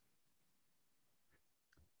rivals.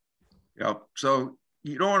 Yeah, so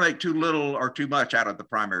you don't want to make too little or too much out of the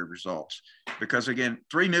primary results because again,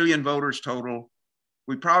 3 million voters total.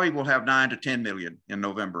 We probably will have 9 to 10 million in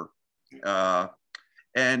November.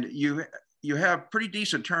 And you have pretty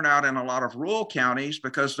decent turnout in a lot of rural counties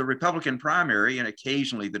because the Republican primary and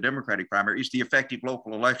occasionally the Democratic primary is the effective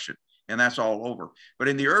local election, and that's all over. But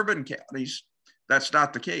in the urban counties, that's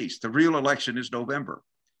not the case. The real election is November.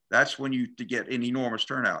 That's when you get an enormous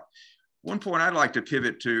turnout. One point I'd like to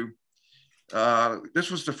pivot to, this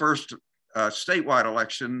was the first statewide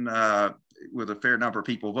election with a fair number of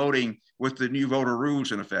people voting with the new voter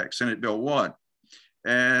rules in effect, Senate Bill 1.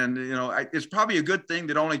 And, it's probably a good thing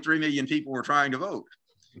that only 3 million people were trying to vote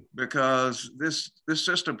because this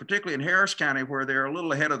system, particularly in Harris County, where they're a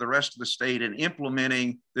little ahead of the rest of the state in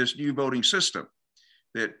implementing this new voting system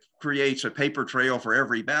that creates a paper trail for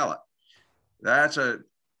every ballot. That's a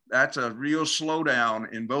real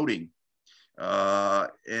slowdown in voting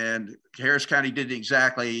And Harris County didn't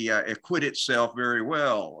exactly acquit itself very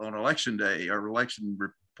well on election day or election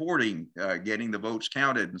reporting, getting the votes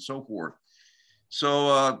counted and so forth.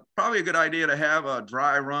 So probably a good idea to have a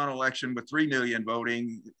dry run election with 3 million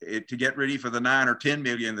voting to get ready for the 9 or 10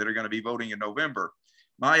 million that are going to be voting in November.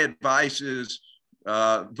 My advice is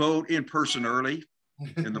vote in person early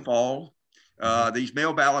in the fall. These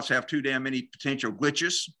mail ballots have too damn many potential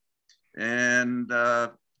glitches. And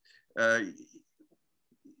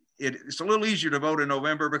it's a little easier to vote in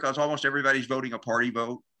November because almost everybody's voting a party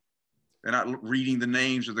vote. They're not reading the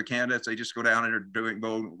names of the candidates. They just go down and are doing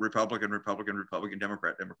vote Republican, Republican, Republican,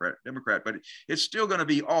 Democrat, Democrat, Democrat. But it's still going to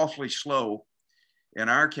be awfully slow in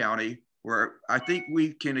our county, where I think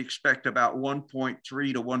we can expect about 1.3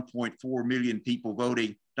 to 1.4 million people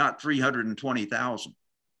voting, not 320,000,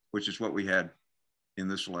 which is what we had in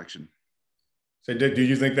this election. So do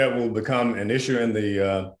you think that will become an issue in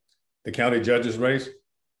the county judges race?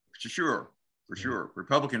 For sure.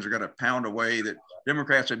 Republicans are going to pound away that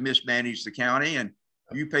Democrats have mismanaged the county, and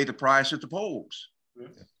you pay the price at the polls.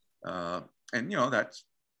 And you know that's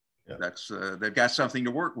they've got something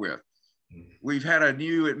to work with. We've had a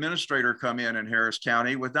new administrator come in Harris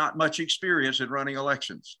County with not much experience in running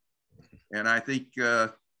elections, and I think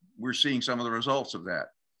we're seeing some of the results of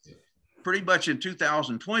that. Pretty much in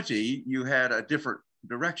 2020, you had a different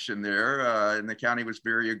direction there, and the county was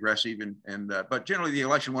very aggressive, but generally the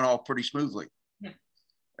election went off pretty smoothly.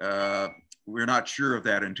 We're not sure of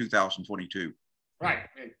that in 2022. Right,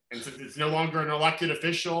 and since it's no longer an elected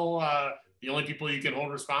official, the only people you can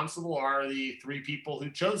hold responsible are the 3 people who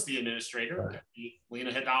chose the administrator: right.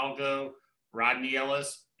 Lena Hidalgo, Rodney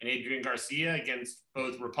Ellis, and Adrian Garcia, against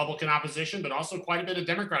both Republican opposition, but also quite a bit of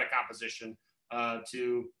Democratic opposition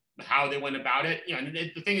to how they went about it. You know, and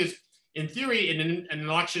the thing is, in theory, an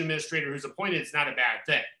election administrator who's appointed is not a bad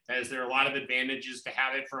thing. As there are a lot of advantages to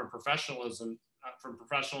have it from professionalism, from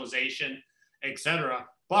professionalization, et cetera.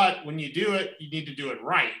 But when you do it, you need to do it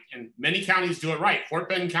right. And many counties do it right. Fort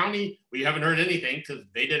Bend County, we haven't heard anything because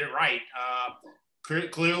they did it right.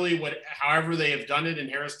 Clearly, however they have done it in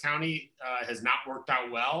Harris County has not worked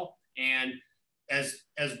out well. And as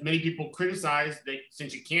many people criticize, that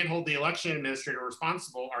since you can't hold the election administrator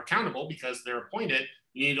responsible or accountable because they're appointed,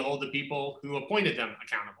 you need to hold the people who appointed them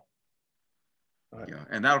accountable. Yeah,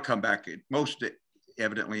 and that'll come back most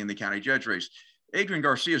evidently in the county judge race. Adrian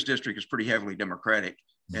Garcia's district is pretty heavily Democratic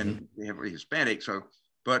and heavily Hispanic. So,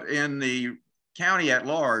 but in the county at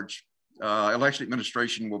large, election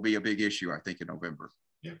administration will be a big issue, I think, in November.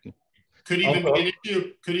 Yeah. Could even be an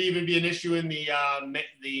issue. Could even be an issue in the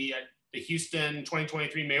Houston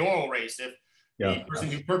 2023 mayoral race if the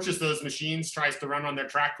person who purchased those machines tries to run on their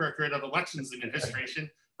track record of elections administration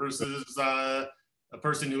versus a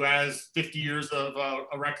person who has 50 years of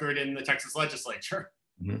a record in the Texas legislature.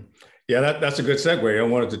 Mm-hmm. Yeah, that's a good segue. I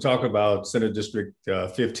wanted to talk about Senate District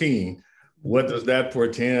 15. What does that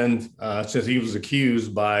portend since he was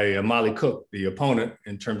accused by Molly Cook, the opponent,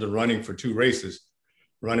 in terms of running for 2 races,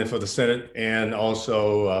 running for the Senate and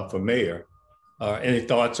also for mayor? Any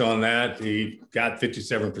thoughts on that? He got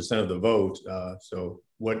 57% of the vote. So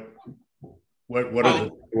what are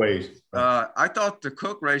the ways? I thought the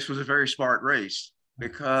Cook race was a very smart race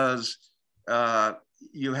because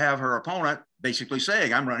you have her opponent basically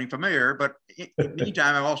saying, I'm running for mayor, but in the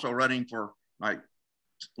meantime, I'm also running for my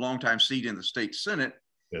longtime seat in the state Senate.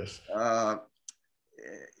 Yes.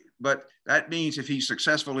 But that means if he's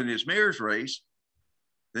successful in his mayor's race,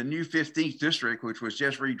 the new 15th district, which was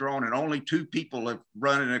just redrawn, and only 2 people have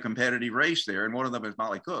run in a competitive race there, and one of them is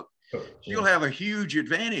Molly Cook. She'll have a huge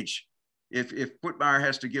advantage if Whitmire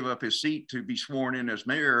has to give up his seat to be sworn in as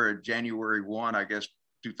mayor at January 1, I guess,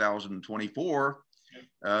 2024.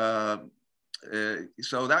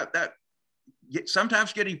 So that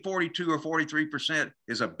sometimes getting 42 or 43%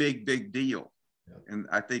 is a big deal. And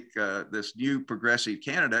I think this new progressive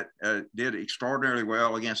candidate did extraordinarily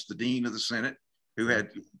well against the dean of the Senate, who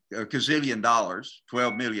had a gazillion dollars,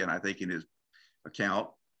 12 million, I think, in his account.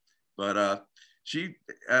 But she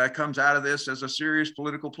comes out of this as a serious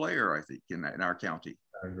political player, I think, in our county.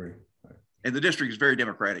 I agree. And the district is very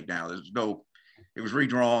Democratic now. It was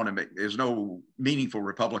redrawn, and there's no meaningful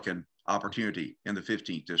Republican opportunity in the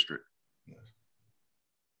 15th district.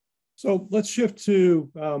 So let's shift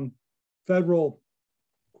to federal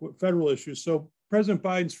issues. So President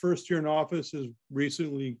Biden's first year in office is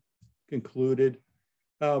recently concluded.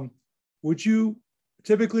 Would you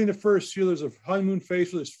typically in the first year, there's a honeymoon phase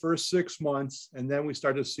for this first 6 months, and then we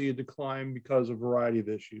start to see a decline because of a variety of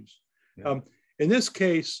issues. Yeah. In this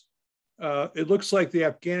case, it looks like the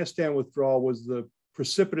Afghanistan withdrawal was the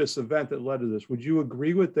precipitous event that led to this. Would you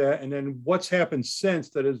agree with that? And then what's happened since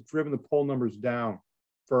that has driven the poll numbers down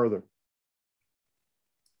further?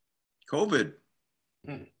 COVID.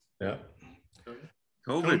 Yeah.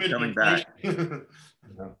 COVID coming back.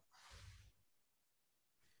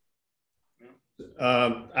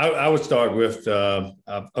 I would start with,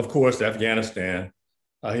 of course, Afghanistan.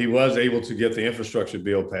 He was able to get the infrastructure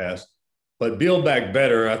bill passed, but Build Back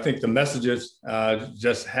Better, I think the messages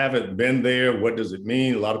just haven't been there. What does it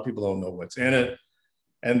mean? A lot of people don't know what's in it.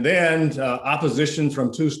 And then opposition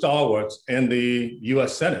from two stalwarts in the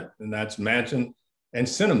US Senate, and that's Manchin and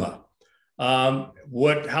Sinema.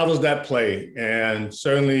 How does that play? And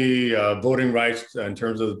certainly voting rights in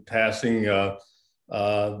terms of passing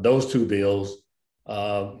those two bills,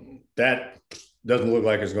 that doesn't look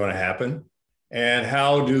like it's going to happen. And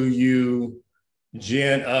how do you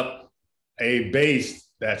gin up a base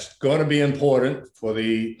that's going to be important for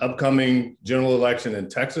the upcoming general election in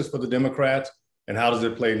Texas for the Democrats? And how does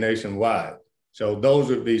it play nationwide? So those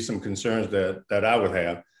would be some concerns that I would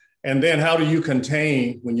have. And then how do you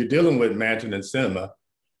contain, when you're dealing with Manchin and Sinema,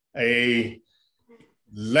 a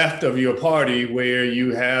left of your party where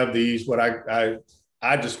you have these, what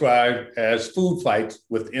I describe as food fights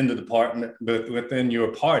within the department, within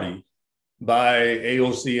your party by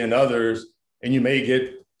AOC and others, and you may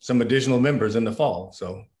get some additional members in the fall.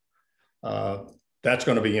 So that's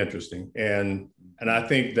going to be interesting. And I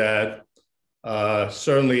think that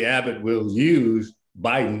certainly Abbott will use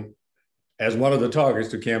Biden as one of the targets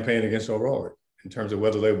to campaign against O'Rourke in terms of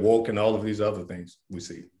whether they're woke and all of these other things we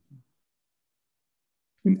see.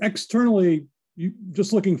 And externally,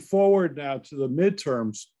 just looking forward now to the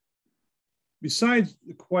midterms, besides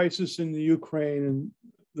the crisis in the Ukraine, and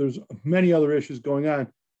there's many other issues going on,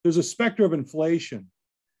 there's a specter of inflation.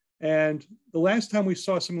 And the last time we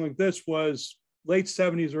saw something like this was late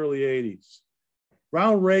 70s, early 80s.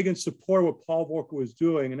 Ronald Reagan supported what Paul Volcker was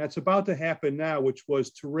doing, and that's about to happen now, which was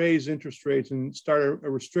to raise interest rates and start a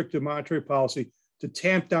restrictive monetary policy to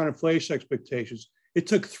tamp down inflation expectations. It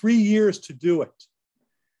took 3 years to do it.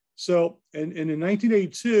 So, and in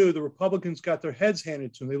 1982, the Republicans got their heads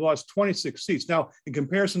handed to them. They lost 26 seats. Now, in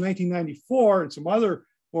comparison to 1994 and some other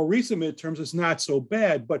more recent midterms, it's not so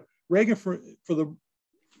bad. But Reagan, for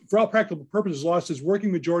all practical purposes, lost his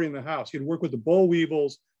working majority in the House. He had worked with the boll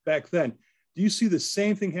weevils back then. Do you see the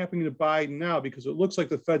same thing happening to Biden now? Because it looks like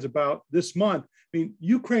the Fed's about this month. I mean,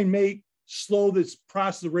 Ukraine may slow this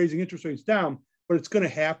process of raising interest rates down, but it's going to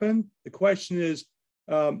happen. The question is,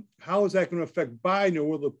 how is that going to affect Biden, or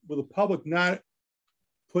will the public not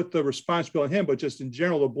put the responsibility on him, but just in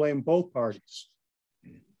general to blame both parties?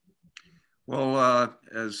 Well,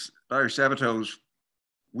 as Dr. Sabato's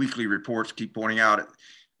weekly reports keep pointing out,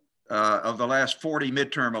 of the last 40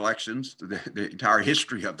 midterm elections, the entire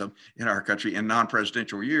history of them in our country in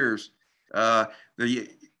non-presidential years, the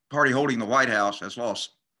party holding the White House has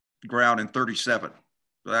lost ground in 37.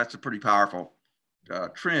 So that's a pretty powerful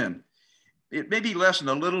trend. It may be lessened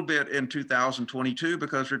a little bit in 2022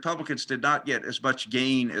 because Republicans did not get as much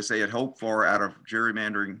gain as they had hoped for out of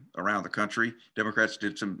gerrymandering around the country. Democrats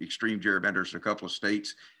did some extreme gerrymanders in a couple of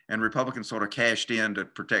states, and Republicans sort of cashed in to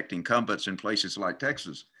protect incumbents in places like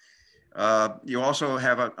Texas. You also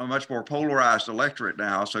have a much more polarized electorate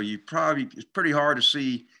now, so it's pretty hard to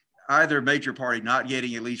see either major party not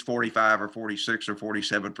getting at least 45 or 46 or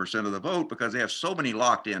 47% of the vote because they have so many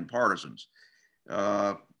locked in partisans.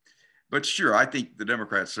 But sure, I think the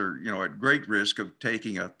Democrats are, at great risk of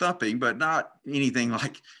taking a thumping, but not anything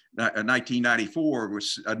like 1994 with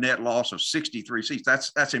a net loss of 63 seats.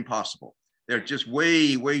 That's impossible. There are just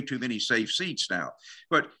way, way too many safe seats now.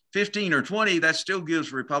 But 15 or 20, that still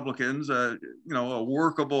gives Republicans a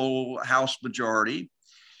workable House majority.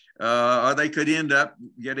 They could end up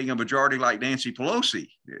getting a majority like Nancy Pelosi,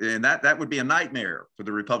 and that would be a nightmare for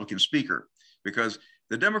the Republican speaker, because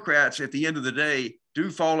the Democrats, at the end of the day, do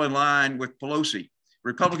fall in line with Pelosi.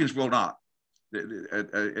 Republicans will not.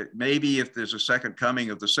 Maybe if there's a second coming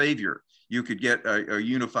of the savior, you could get a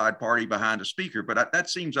unified party behind a speaker, but that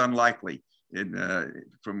seems unlikely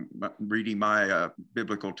from reading my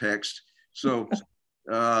biblical text. So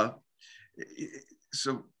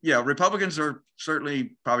yeah, Republicans are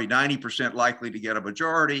certainly probably 90% likely to get a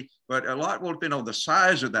majority, but a lot will depend on the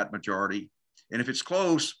size of that majority. And if it's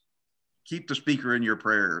close, keep the speaker in your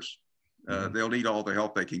prayers. They'll need all the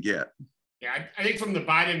help they can get. Yeah, I think from the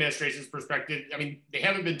Biden administration's perspective, I mean, they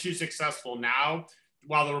haven't been too successful now.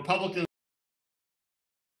 While the Republicans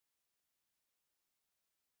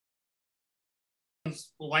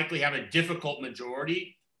will likely have a difficult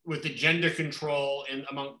majority with agenda control and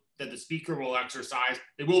among that the speaker will exercise,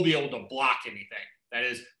 they will be able to block anything. That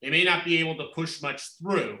is, they may not be able to push much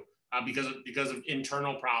through because of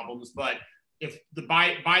internal problems, but if the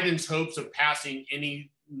Biden's hopes of passing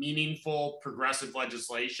any meaningful progressive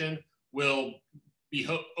legislation will be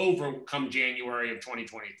over come January of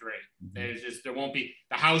 2023. There won't be,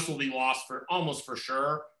 the House will be lost for almost for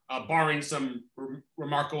sure, barring some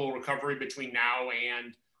remarkable recovery between now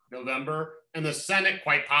and November. And the Senate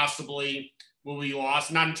quite possibly will be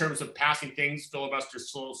lost, not in terms of passing things, filibuster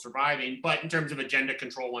still surviving, but in terms of agenda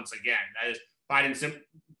control once again. That is, Biden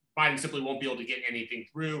simply won't be able to get anything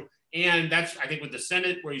through. And that's, I think, with the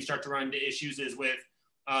Senate, where you start to run into issues is with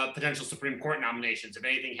potential Supreme Court nominations. If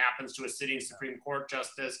anything happens to a sitting Supreme Court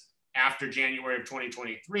justice after January of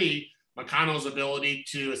 2023, McConnell's ability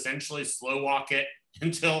to essentially slow walk it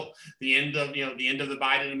until the end of the end of the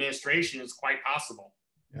Biden administration is quite possible.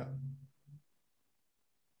 Yeah.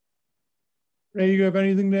 Renée, you have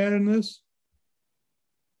anything to add in this?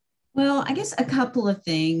 Well, I guess a couple of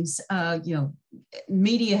things.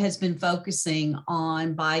 Media has been focusing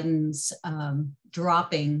on Biden's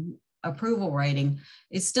dropping approval rating.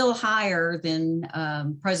 It's still higher than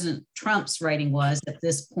President Trump's rating was at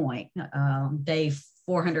this point, day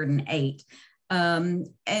 408. And,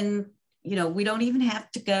 we don't even have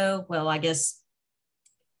to go, well, I guess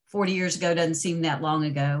 40 years ago doesn't seem that long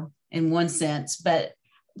ago in one sense, but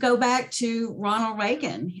go back to Ronald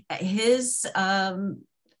Reagan. His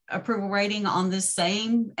approval rating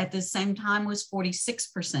at the same time was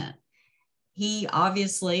 46%. He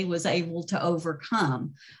obviously was able to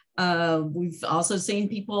overcome. We've also seen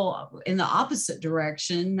people in the opposite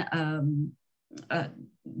direction.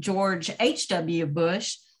 George H.W.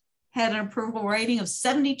 Bush had an approval rating of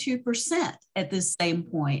 72% at this same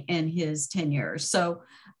point in his tenure. So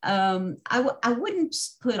I wouldn't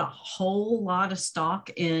put a whole lot of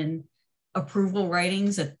stock in approval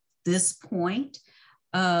ratings at this point.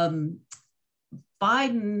 Biden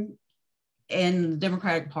and the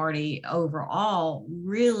Democratic Party overall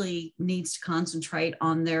really needs to concentrate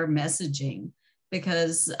on their messaging,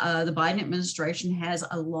 because the Biden administration has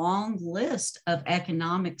a long list of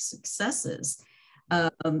economic successes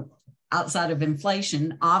outside of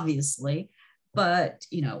inflation, obviously, but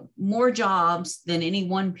more jobs than any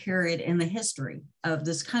one period in the history of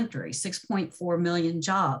this country. 6.4 million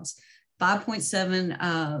jobs,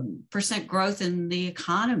 5.7% growth in the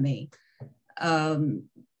economy. The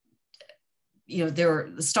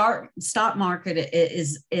stock market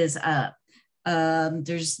is up.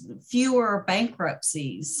 There's fewer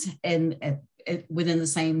bankruptcies within the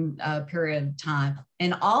same period of time,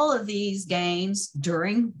 and all of these gains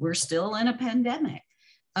we're still in a pandemic.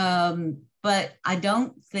 But I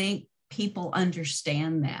don't think people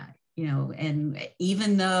understand that, and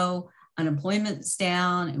even though unemployment's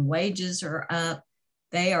down and wages are up,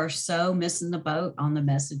 they are so missing the boat on the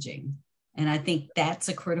messaging. And I think that's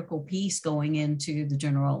a critical piece going into the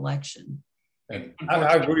general election. And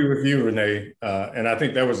I agree with you, Renee. And I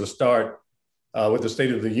think there was a start with the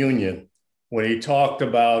State of the Union when he talked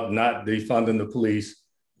about not defunding the police.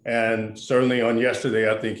 And certainly on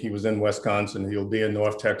yesterday, I think he was in Wisconsin. He'll be in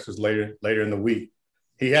North Texas later in the week.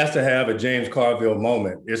 He has to have a James Carville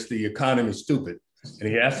moment. It's the economy stupid. And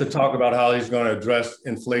he has to talk about how he's going to address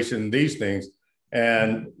inflation, these things.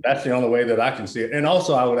 And that's the only way that I can see it. And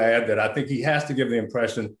also I would add that I think he has to give the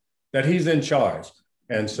impression that he's in charge.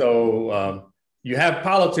 And so you have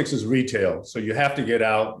politics as retail. So you have to get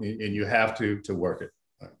out and you have to work it.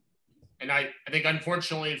 And I think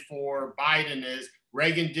unfortunately for Biden is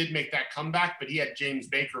Reagan did make that comeback, but he had James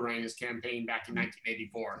Baker running his campaign back in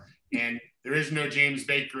 1984. And there is no James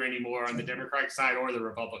Baker anymore on the Democratic side or the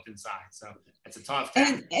Republican side. So it's a tough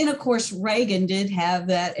task. And of course, Reagan did have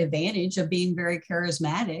that advantage of being very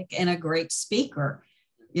charismatic and a great speaker.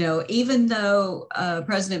 Even though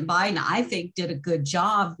President Biden, I think, did a good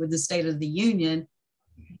job with the State of the Union,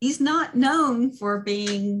 he's not known for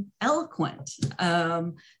being eloquent.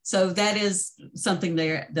 So that is something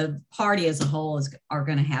the party as a whole are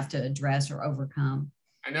going to have to address or overcome.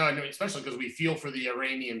 I know, especially because we feel for the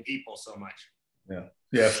Iranian people so much.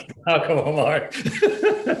 Yeah. How come, Omar?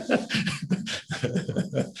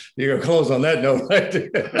 You're going to close on that note, right?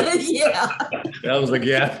 Yeah. That was a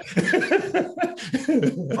gap.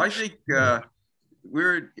 I think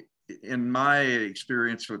in my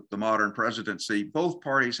experience with the modern presidency, both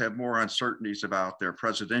parties have more uncertainties about their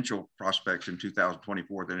presidential prospects in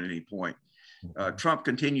 2024 than at any point. Trump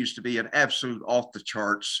continues to be an absolute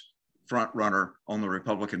off-the-charts front runner on the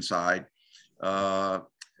Republican side, but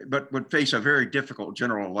would face a very difficult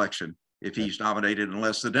general election if he's nominated,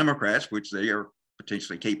 unless the Democrats, which they are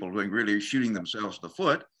potentially capable of doing, really shooting themselves in the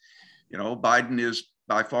foot. Biden is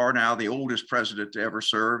by far now the oldest president to ever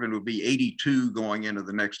serve and will be 82 going into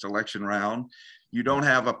the next election round. You don't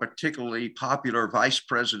have a particularly popular vice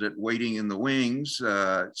president waiting in the wings.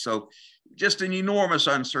 So just an enormous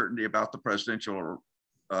uncertainty about the presidential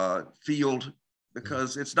field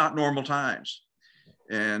because it's not normal times.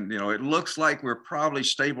 And, it looks like we're probably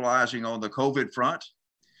stabilizing on the COVID front,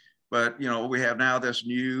 but, we have now this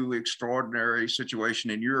new extraordinary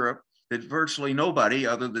situation in Europe that virtually nobody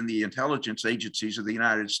other than the intelligence agencies of the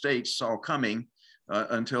United States saw coming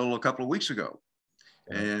until a couple of weeks ago.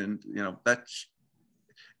 And, that's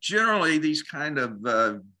generally these kind of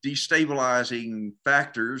destabilizing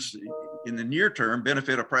factors in the near term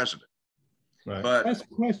benefit a president. Right. But last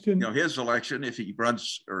question. His election, if he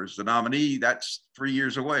runs or is the nominee, that's 3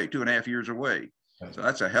 years away, 2.5 years away. So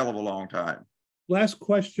that's a hell of a long time. Last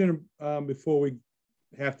question before we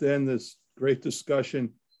have to end this great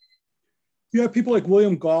discussion. You have people like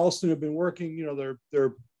William Galston who have been working,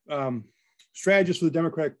 they're strategists for the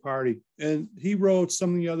Democratic Party. And he wrote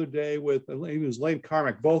something the other day with, I think it was Lane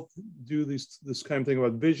Carmack, both do this kind of thing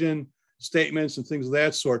about vision statements and things of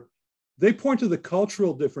that sort. They point to the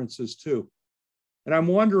cultural differences too. And I'm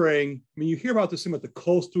wondering, you hear about this thing about the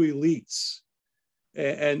coastal elites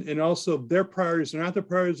and also their priorities are not the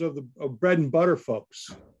priorities of bread and butter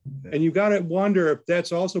folks. And you've got to wonder if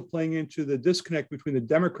that's also playing into the disconnect between the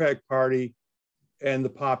Democratic Party and the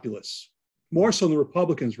populists, more so than the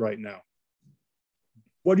Republicans right now.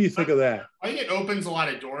 What do you think of that? I think it opens a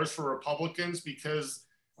lot of doors for Republicans because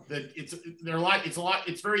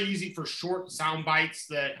it's very easy for short sound bites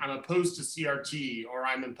that I'm opposed to CRT or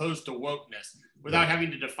I'm opposed to wokeness without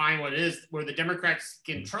having to define what it is. Where the Democrats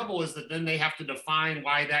get in trouble is that then they have to define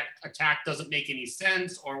why that attack doesn't make any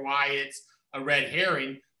sense or why it's a red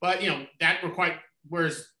herring. But that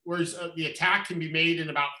whereas the attack can be made in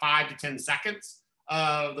about 5 to 10 seconds.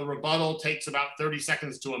 The rebuttal takes about 30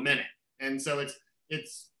 seconds to a minute, and so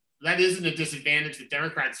that isn't a disadvantage that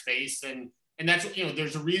Democrats face, and that's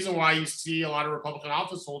there's a reason why you see a lot of Republican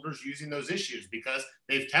office holders using those issues because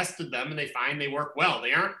they've tested them and they find they work well.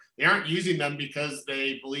 They aren't using them because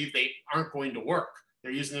they believe they aren't going to work.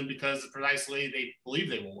 They're using them because precisely they believe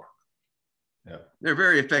they will work. Yeah, they're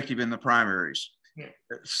very effective in the primaries. Yeah.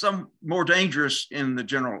 Some more dangerous in the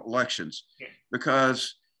general elections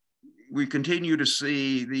because we continue to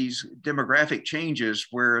see these demographic changes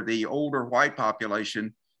where the older white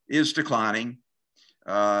population is declining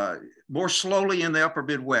more slowly in the upper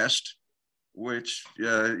Midwest, which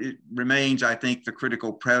it remains, I think, the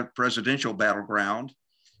critical presidential battleground.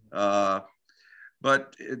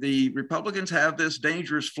 But the Republicans have this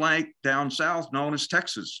dangerous flank down south known as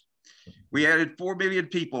Texas. We added 4 million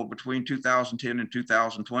people between 2010 and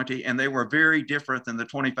 2020, and they were very different than the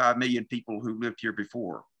 25 million people who lived here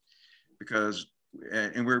before.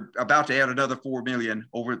 And we're about to add another 4 million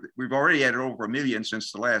we've already added over 1 million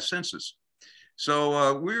since the last census.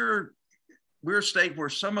 So we're a state where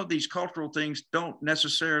some of these cultural things don't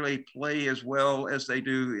necessarily play as well as they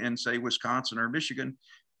do in, say, Wisconsin or Michigan,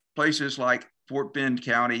 places like Fort Bend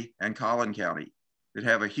County and Collin County that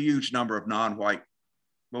have a huge number of non-white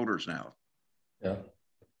voters now. Yeah.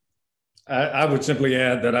 I would simply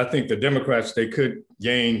add that I think the Democrats, they could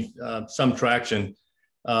gain some traction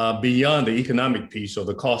beyond the economic piece or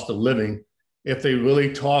the cost of living if they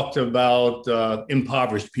really talked about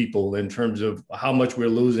impoverished people in terms of how much we're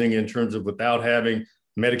losing in terms of without having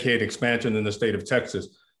Medicaid expansion in the state of Texas.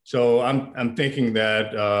 So I'm thinking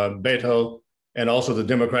that Beto and also the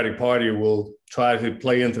Democratic Party will try to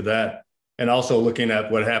play into that. And also looking at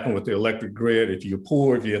what happened with the electric grid. If you're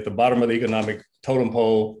poor, if you're at the bottom of the economic totem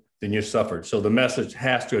pole, then you suffered. So the message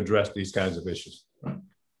has to address these kinds of issues.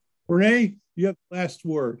 Renee, you have the last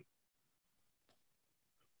word.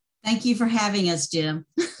 Thank you for having us, Jim.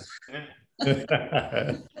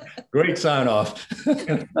 Great sign off.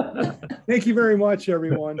 Thank you very much,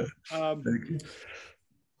 everyone. Thank you.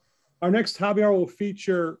 Our next hobby hour will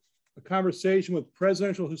feature a conversation with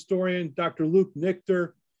presidential historian Dr. Luke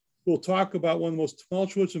Nichter. We'll talk about one of the most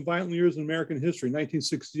tumultuous and violent years in American history,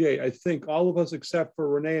 1968. I think all of us except for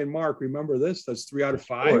Renee and Mark remember this. That's 3 out of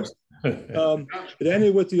 5. It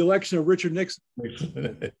ended with the election of Richard Nixon.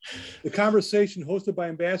 The conversation hosted by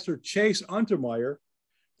Ambassador Chase Untermeyer,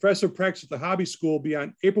 professor of practice at the Hobby School, will be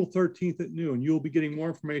on April 13th at noon. You'll be getting more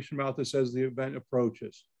information about this as the event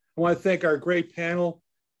approaches. I want to thank our great panel,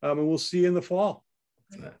 and we'll see you in the fall.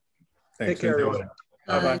 Thanks. Take care, everyone.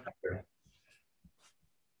 Bye-bye.